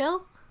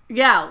Churchill.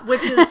 Yeah,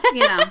 which is, it's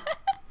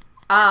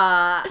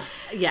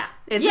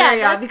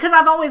very odd, because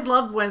I've always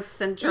loved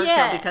Winston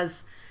Churchill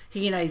because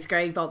he's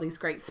gave all these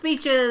great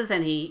speeches,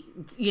 and he,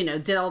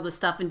 did all the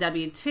stuff in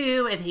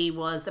W2, and he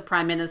was the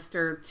prime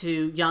minister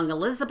to young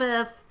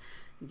Elizabeth.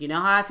 You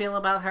know how I feel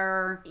about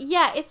her.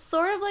 Yeah, it's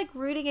sort of like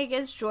rooting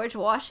against George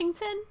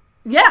Washington.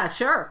 Yeah,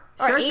 sure.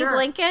 Or Abe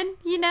Lincoln,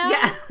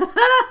 Yeah.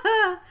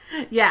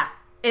 Yeah,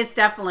 it's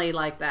definitely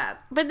like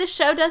that. But the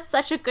show does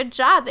such a good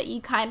job that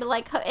you kind of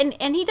like...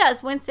 And he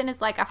does. Winston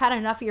is like, I've had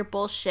enough of your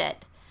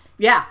bullshit.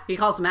 Yeah, he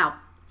calls him out.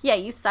 Yeah,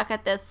 you suck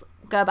at this.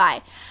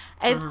 Goodbye.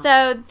 And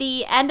so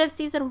the end of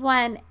season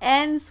 1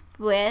 ends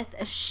with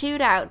a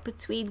shootout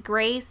between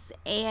Grace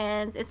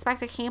and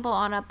Inspector Campbell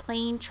on a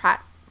train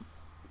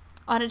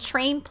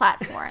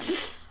platform.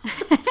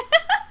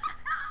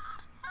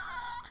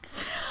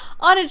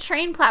 On a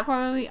train platform,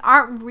 and we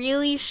aren't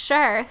really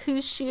sure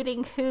who's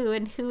shooting who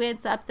and who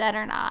ends up dead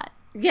or not.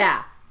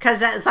 Yeah,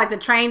 because it's like the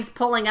train's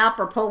pulling up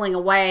or pulling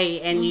away,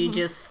 and you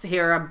just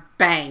hear a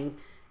bang,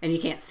 and you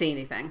can't see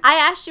anything. I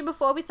asked you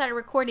before we started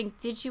recording,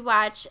 did you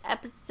watch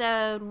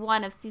episode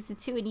 1 of season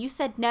 2? And you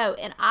said no,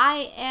 and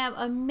I am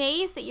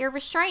amazed at your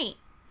restraint.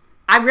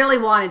 I really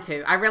wanted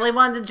to. I really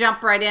wanted to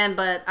jump right in,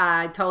 but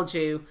I told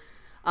you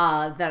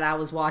that I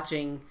was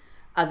watching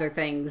other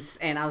things,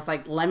 and I was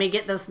like, let me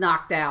get this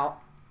knocked out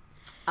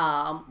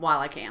while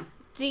I can.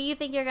 Do you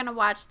think you're going to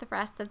watch the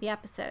rest of the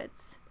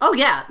episodes? Oh,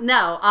 yeah.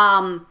 No.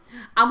 I'm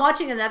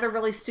watching another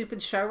really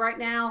stupid show right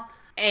now,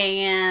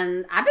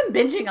 and I've been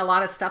binging a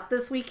lot of stuff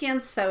this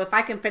weekend, so if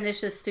I can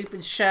finish this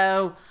stupid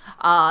show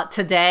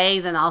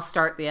today, then I'll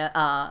start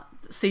the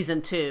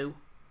season 2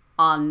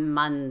 on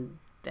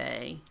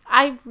Monday.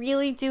 I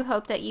really do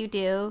hope that you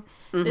do.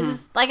 Mm-hmm. This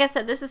is, like I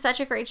said, this is such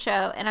a great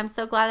show, and I'm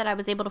so glad that I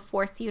was able to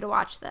force you to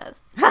watch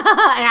this.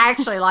 I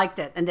actually liked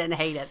it and didn't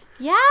hate it.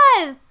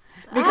 Yes!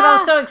 Because I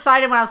was so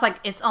excited when I was like,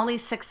 it's only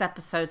 6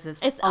 episodes.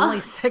 It's only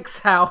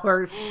 6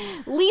 hours.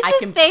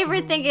 Lisa's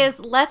favorite thing is,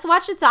 let's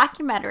watch a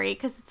documentary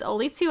because it's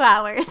only 2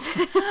 hours.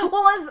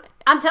 Well,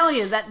 I'm telling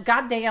you, that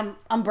goddamn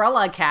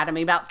Umbrella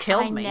Academy about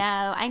killed me.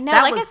 I know.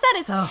 Like I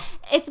said,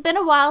 it's been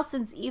a while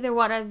since either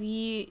one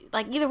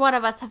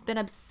of us have been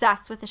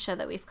obsessed with the show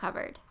that we've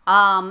covered.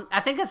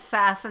 I think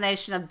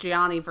Assassination of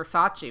Gianni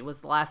Versace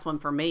was the last one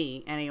for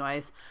me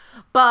anyways.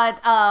 But,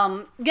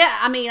 yeah,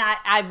 I mean,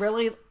 I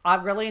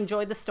really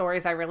enjoyed the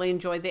stories. I really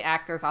enjoyed the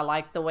actors. I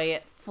liked the way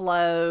it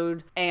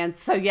flowed. And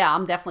so, yeah,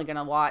 I'm definitely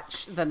going to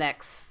watch the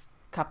next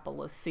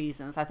couple of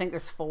seasons. I think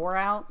there's 4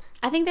 out.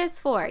 I think there's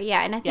 4,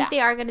 yeah. And I think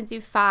they are going to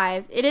do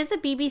 5. It is a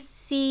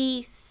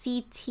BBC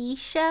CT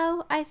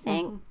show, I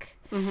think.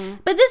 Mm-hmm.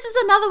 But this is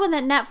another one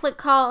that Netflix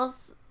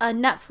calls a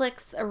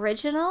Netflix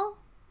original.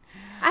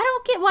 I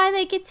don't get why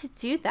they get to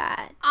do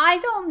that. I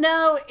don't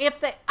know if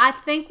I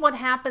think what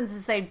happens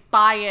is they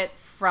buy it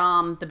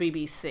from the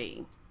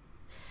BBC.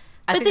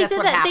 But they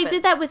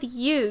did that with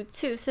You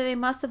too, so they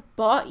must have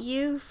bought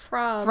You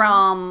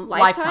from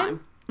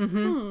Lifetime.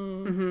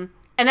 Mm-hmm. Mm-hmm.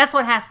 And that's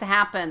what has to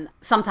happen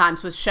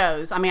sometimes with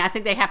shows. I mean, I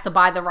think they have to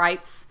buy the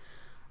rights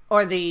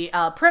or the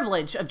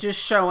privilege of just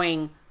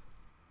showing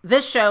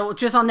this show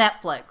just on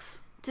Netflix.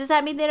 Does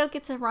that mean they don't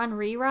get to run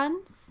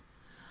reruns?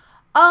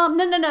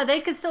 No. They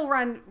could still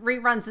run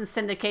reruns and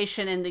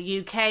syndication in the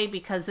UK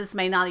because this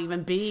may not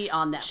even be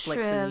on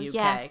Netflix in the UK.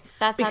 Yeah,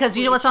 that's because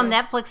you know what's on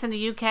Netflix in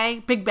the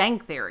UK? Big Bang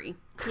Theory.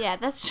 Yeah,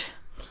 that's true.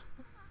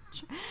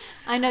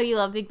 I know you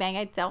love Big Bang.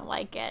 I don't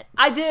like it.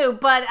 I do,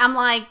 but I'm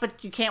like,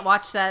 but you can't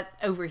watch that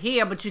over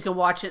here, but you can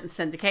watch it in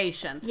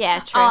syndication.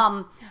 Yeah,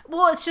 true.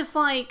 Well, it's just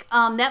like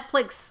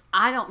Netflix,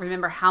 I don't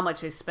remember how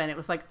much they spent. It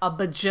was like $1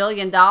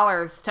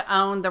 bajillion to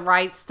own the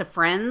rights to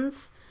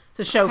Friends,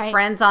 to show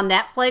Friends on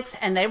Netflix,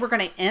 and they were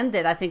going to end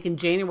it, I think, in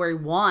January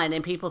 1,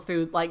 and people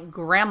threw like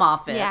grandma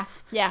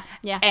fits. Yeah.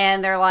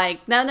 And they're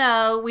like,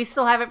 no, we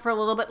still have it for a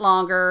little bit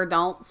longer.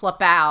 Don't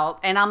flip out.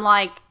 And I'm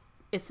like,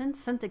 it's in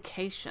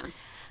syndication.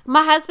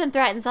 My husband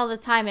threatens all the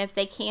time if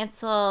they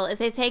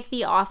take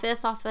The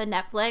Office off of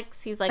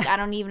Netflix, he's like, I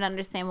don't even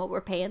understand what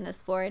we're paying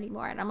this for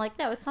anymore. And I'm like,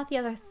 no, it's not the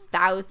other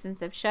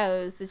thousands of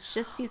shows. It's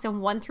just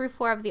season 1 through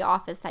 4 of The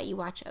Office that you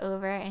watch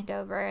over and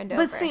over and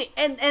over. But see,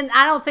 and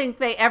I don't think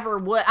they ever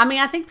would. I mean,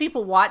 I think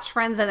people watch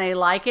Friends and they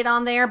like it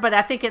on there, but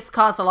I think it's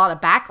caused a lot of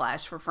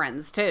backlash for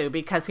Friends too,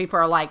 because people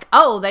are like,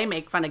 oh, they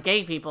make fun of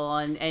gay people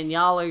and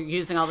y'all are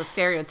using all the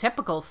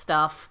stereotypical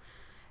stuff.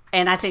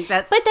 And I think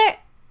that's... the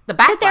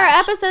backlash. But there are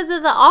episodes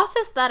of The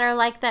Office that are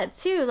like that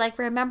too. Like,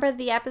 remember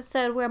the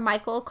episode where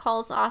Michael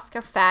calls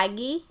Oscar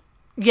faggy?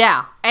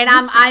 Yeah,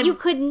 and you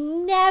could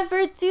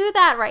never do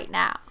that right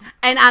now.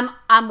 And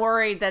I'm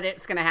worried that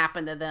it's going to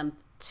happen to them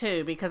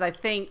too, because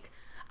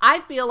I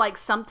feel like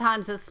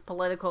sometimes this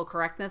political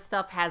correctness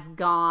stuff has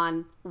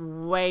gone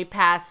way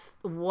past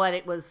what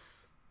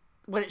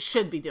it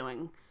should be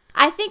doing.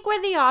 I think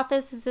where The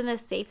Office is in the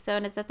safe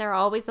zone is that they're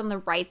always on the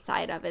right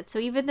side of it. So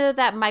even though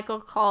that Michael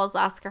calls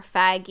Oscar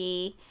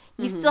faggy,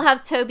 you still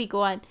have Toby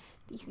going,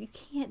 you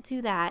can't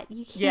do that.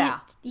 You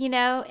can't, you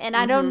know? And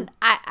I don't know.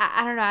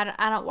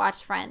 I don't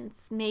watch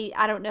Friends. Maybe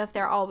I don't know if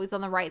they're always on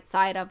the right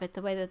side of it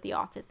the way that The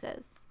Office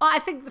is. Well, I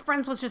think The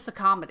Friends was just a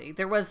comedy.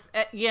 There was,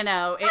 but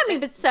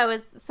so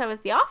is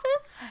The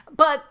Office.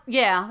 But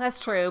yeah, that's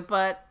true.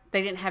 But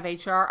they didn't have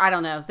HR. I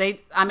don't know.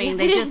 They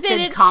just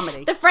did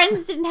comedy. The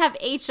Friends didn't have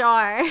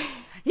HR.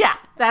 Yeah,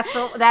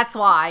 that's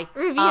why.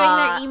 Reviewing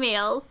their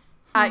emails.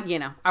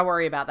 I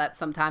worry about that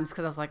sometimes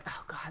because I was like,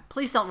 oh God,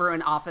 please don't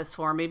ruin Office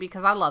for me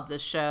because I love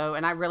this show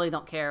and I really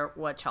don't care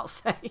what y'all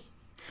say.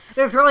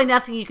 There's really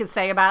nothing you can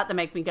say about it to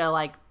make me go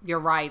like, you're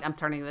right, I'm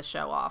turning this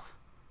show off.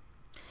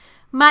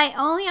 My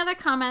only other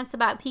comments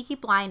about Peaky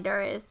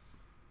Blinders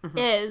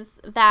is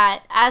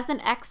that as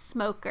an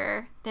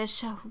ex-smoker, this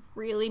show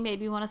really made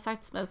me want to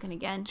start smoking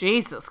again.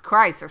 Jesus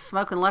Christ, they're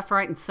smoking left,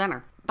 right, and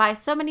center. By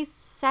so many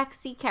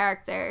sexy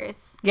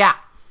characters. Yeah.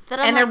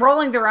 And they're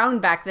rolling their own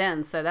back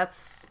then, so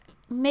that's...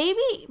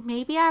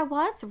 Maybe I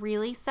was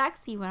really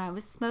sexy when I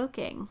was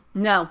smoking.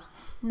 No,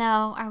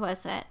 I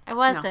wasn't.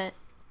 No.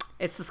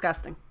 It's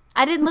disgusting.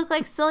 I didn't look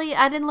like Cillian.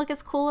 I didn't look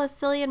as cool as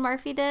Cillian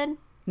Murphy did.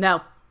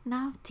 No,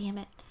 damn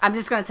it. I'm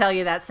just going to tell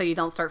you that so you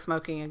don't start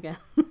smoking again.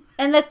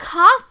 And the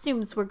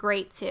costumes were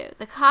great too.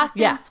 The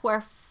costumes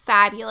were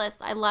fabulous.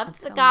 I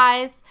loved the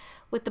guys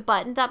with the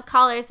buttoned up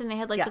collars and they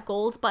had like the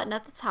gold button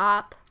at the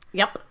top.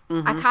 Yep.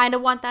 Mm-hmm. I kind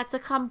of want that to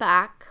come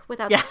back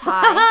without the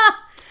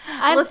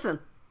tie. Listen.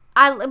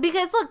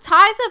 Because look,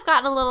 ties have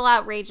gotten a little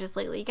outrageous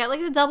lately. You got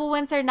like the double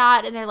Windsor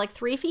knot and they're like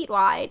 3 feet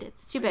wide.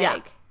 It's too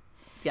big.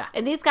 Yeah.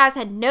 And these guys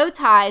had no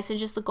ties and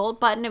just the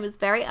gold button. It was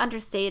very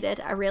understated.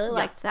 I really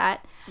liked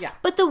that. Yeah.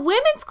 But the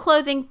women's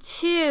clothing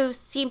too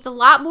seemed a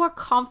lot more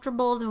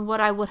comfortable than what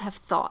I would have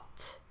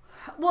thought.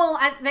 Well,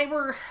 they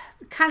were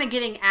kind of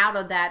getting out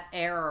of that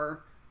era.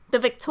 The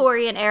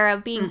Victorian era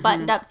of being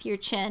buttoned up to your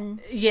chin.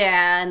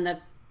 Yeah, and the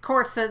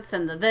corsets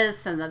and the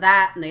this and the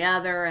that and the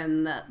other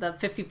and the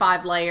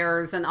 55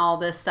 layers and all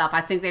this stuff.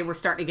 I think they were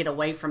starting to get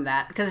away from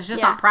that because it's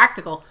just not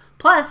practical.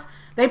 Plus,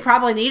 they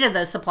probably needed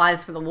those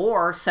supplies for the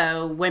war,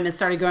 so women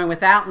started going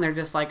without, and they're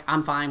just like,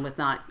 I'm fine with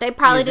not. They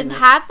probably didn't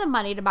have the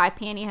money to buy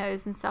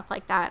pantyhose and stuff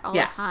like that all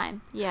the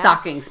time. Yeah,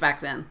 stockings back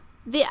then.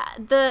 The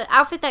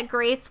outfit that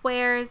Grace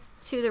wears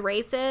to the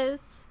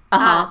races.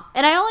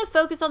 And I only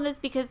focus on this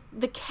because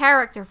the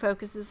character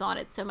focuses on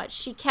it so much.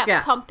 She kept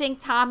pumping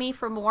Tommy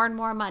for more and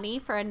more money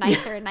for a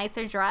nicer and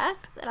nicer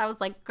dress. And I was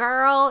like,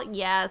 girl,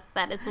 yes,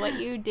 that is what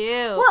you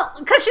do. Well,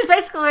 because she's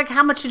basically like,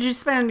 how much did you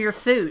spend on your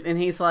suit? And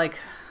he's like,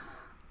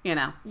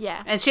 Yeah.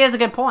 And she has a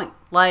good point.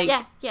 Like,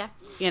 yeah.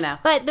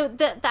 But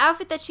the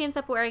outfit that she ends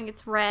up wearing,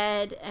 it's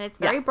red and it's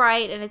very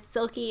bright and it's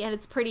silky and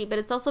it's pretty, but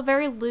it's also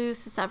very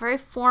loose. It's not very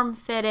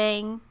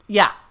form-fitting.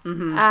 Yeah.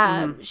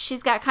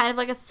 She's got kind of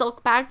like a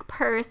silk bag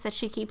purse that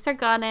she keeps her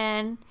gun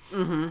in.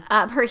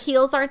 Her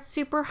heels aren't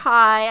super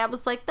high. I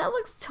was like, that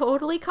looks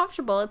totally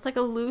comfortable. It's like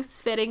a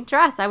loose-fitting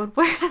dress. I would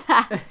wear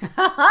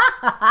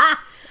that.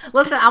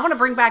 Listen, I want to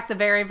bring back the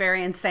very,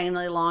 very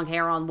insanely long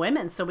hair on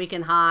women so we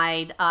can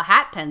hide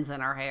hat pins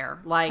in our hair.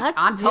 Like,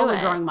 I'm totally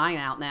growing mine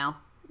out now.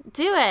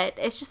 Do it.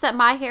 It's just that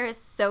my hair is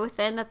so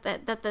thin that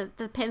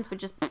the pins would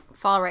just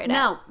fall right out.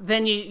 No,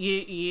 then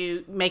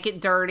you make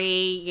it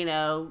dirty,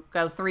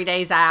 go 3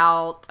 days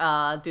out,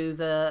 do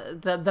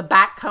the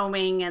back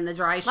combing and the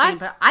dry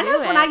shampoo. I know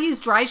when I use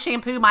dry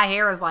shampoo, my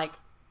hair is like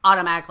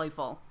automatically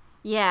full.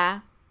 Yeah.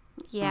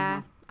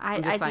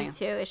 I do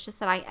too. It's just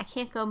that I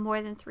can't go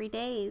more than 3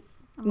 days.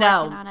 I'm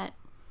working on it.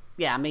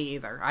 Yeah, me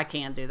either. I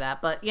can't do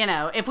that. But,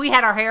 if we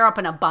had our hair up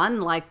in a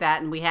bun like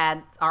that and we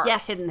had our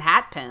hidden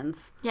hat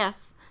pins.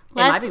 Yes. It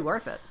might be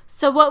worth it.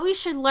 So what we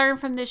should learn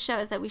from this show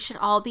is that we should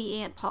all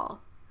be Aunt Paul.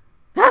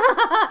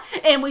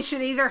 And we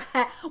should either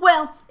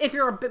if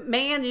you're a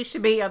man, you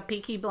should be a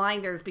Peaky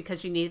Blinders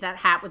because you need that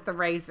hat with the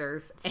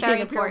razors. It's very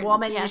and if you're a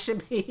woman, you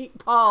should be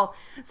Paul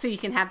so you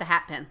can have the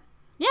hat pin.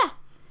 Yeah.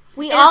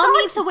 We all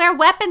need to wear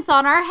weapons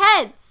on our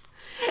heads.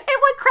 And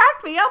what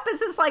cracked me up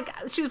is it's like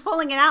she was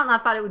pulling it out and I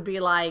thought it would be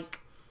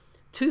like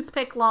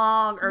toothpick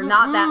long or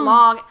not that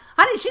long.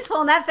 Honey, she's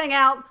pulling that thing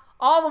out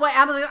all the way.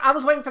 I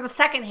was waiting for the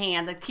second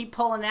hand to keep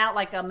pulling out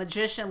like a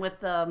magician with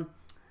the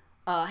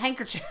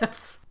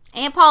handkerchiefs.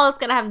 Aunt Paula's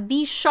going to have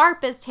the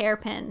sharpest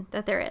hairpin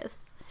that there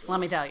is. Let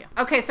me tell you.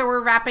 Okay, so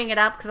we're wrapping it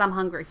up because I'm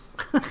hungry.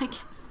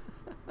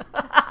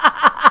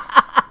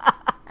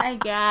 I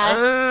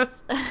guess.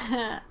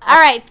 All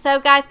right,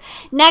 so guys,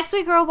 next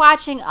week we're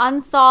watching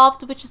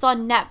Unsolved, which is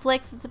on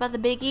Netflix. It's about the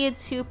Biggie and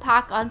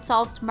Tupac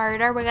unsolved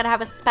murder. We're going to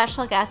have a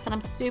special guest, and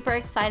I'm super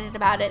excited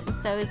about it, and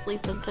so is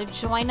Lisa. So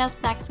join us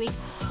next week.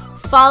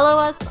 Follow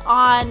us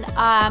on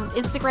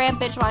Instagram,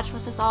 Binge Watch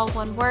with us, all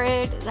one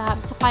word,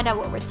 to find out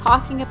what we're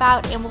talking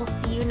about, and we'll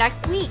see you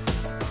next week.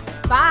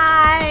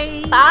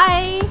 Bye.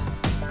 Bye.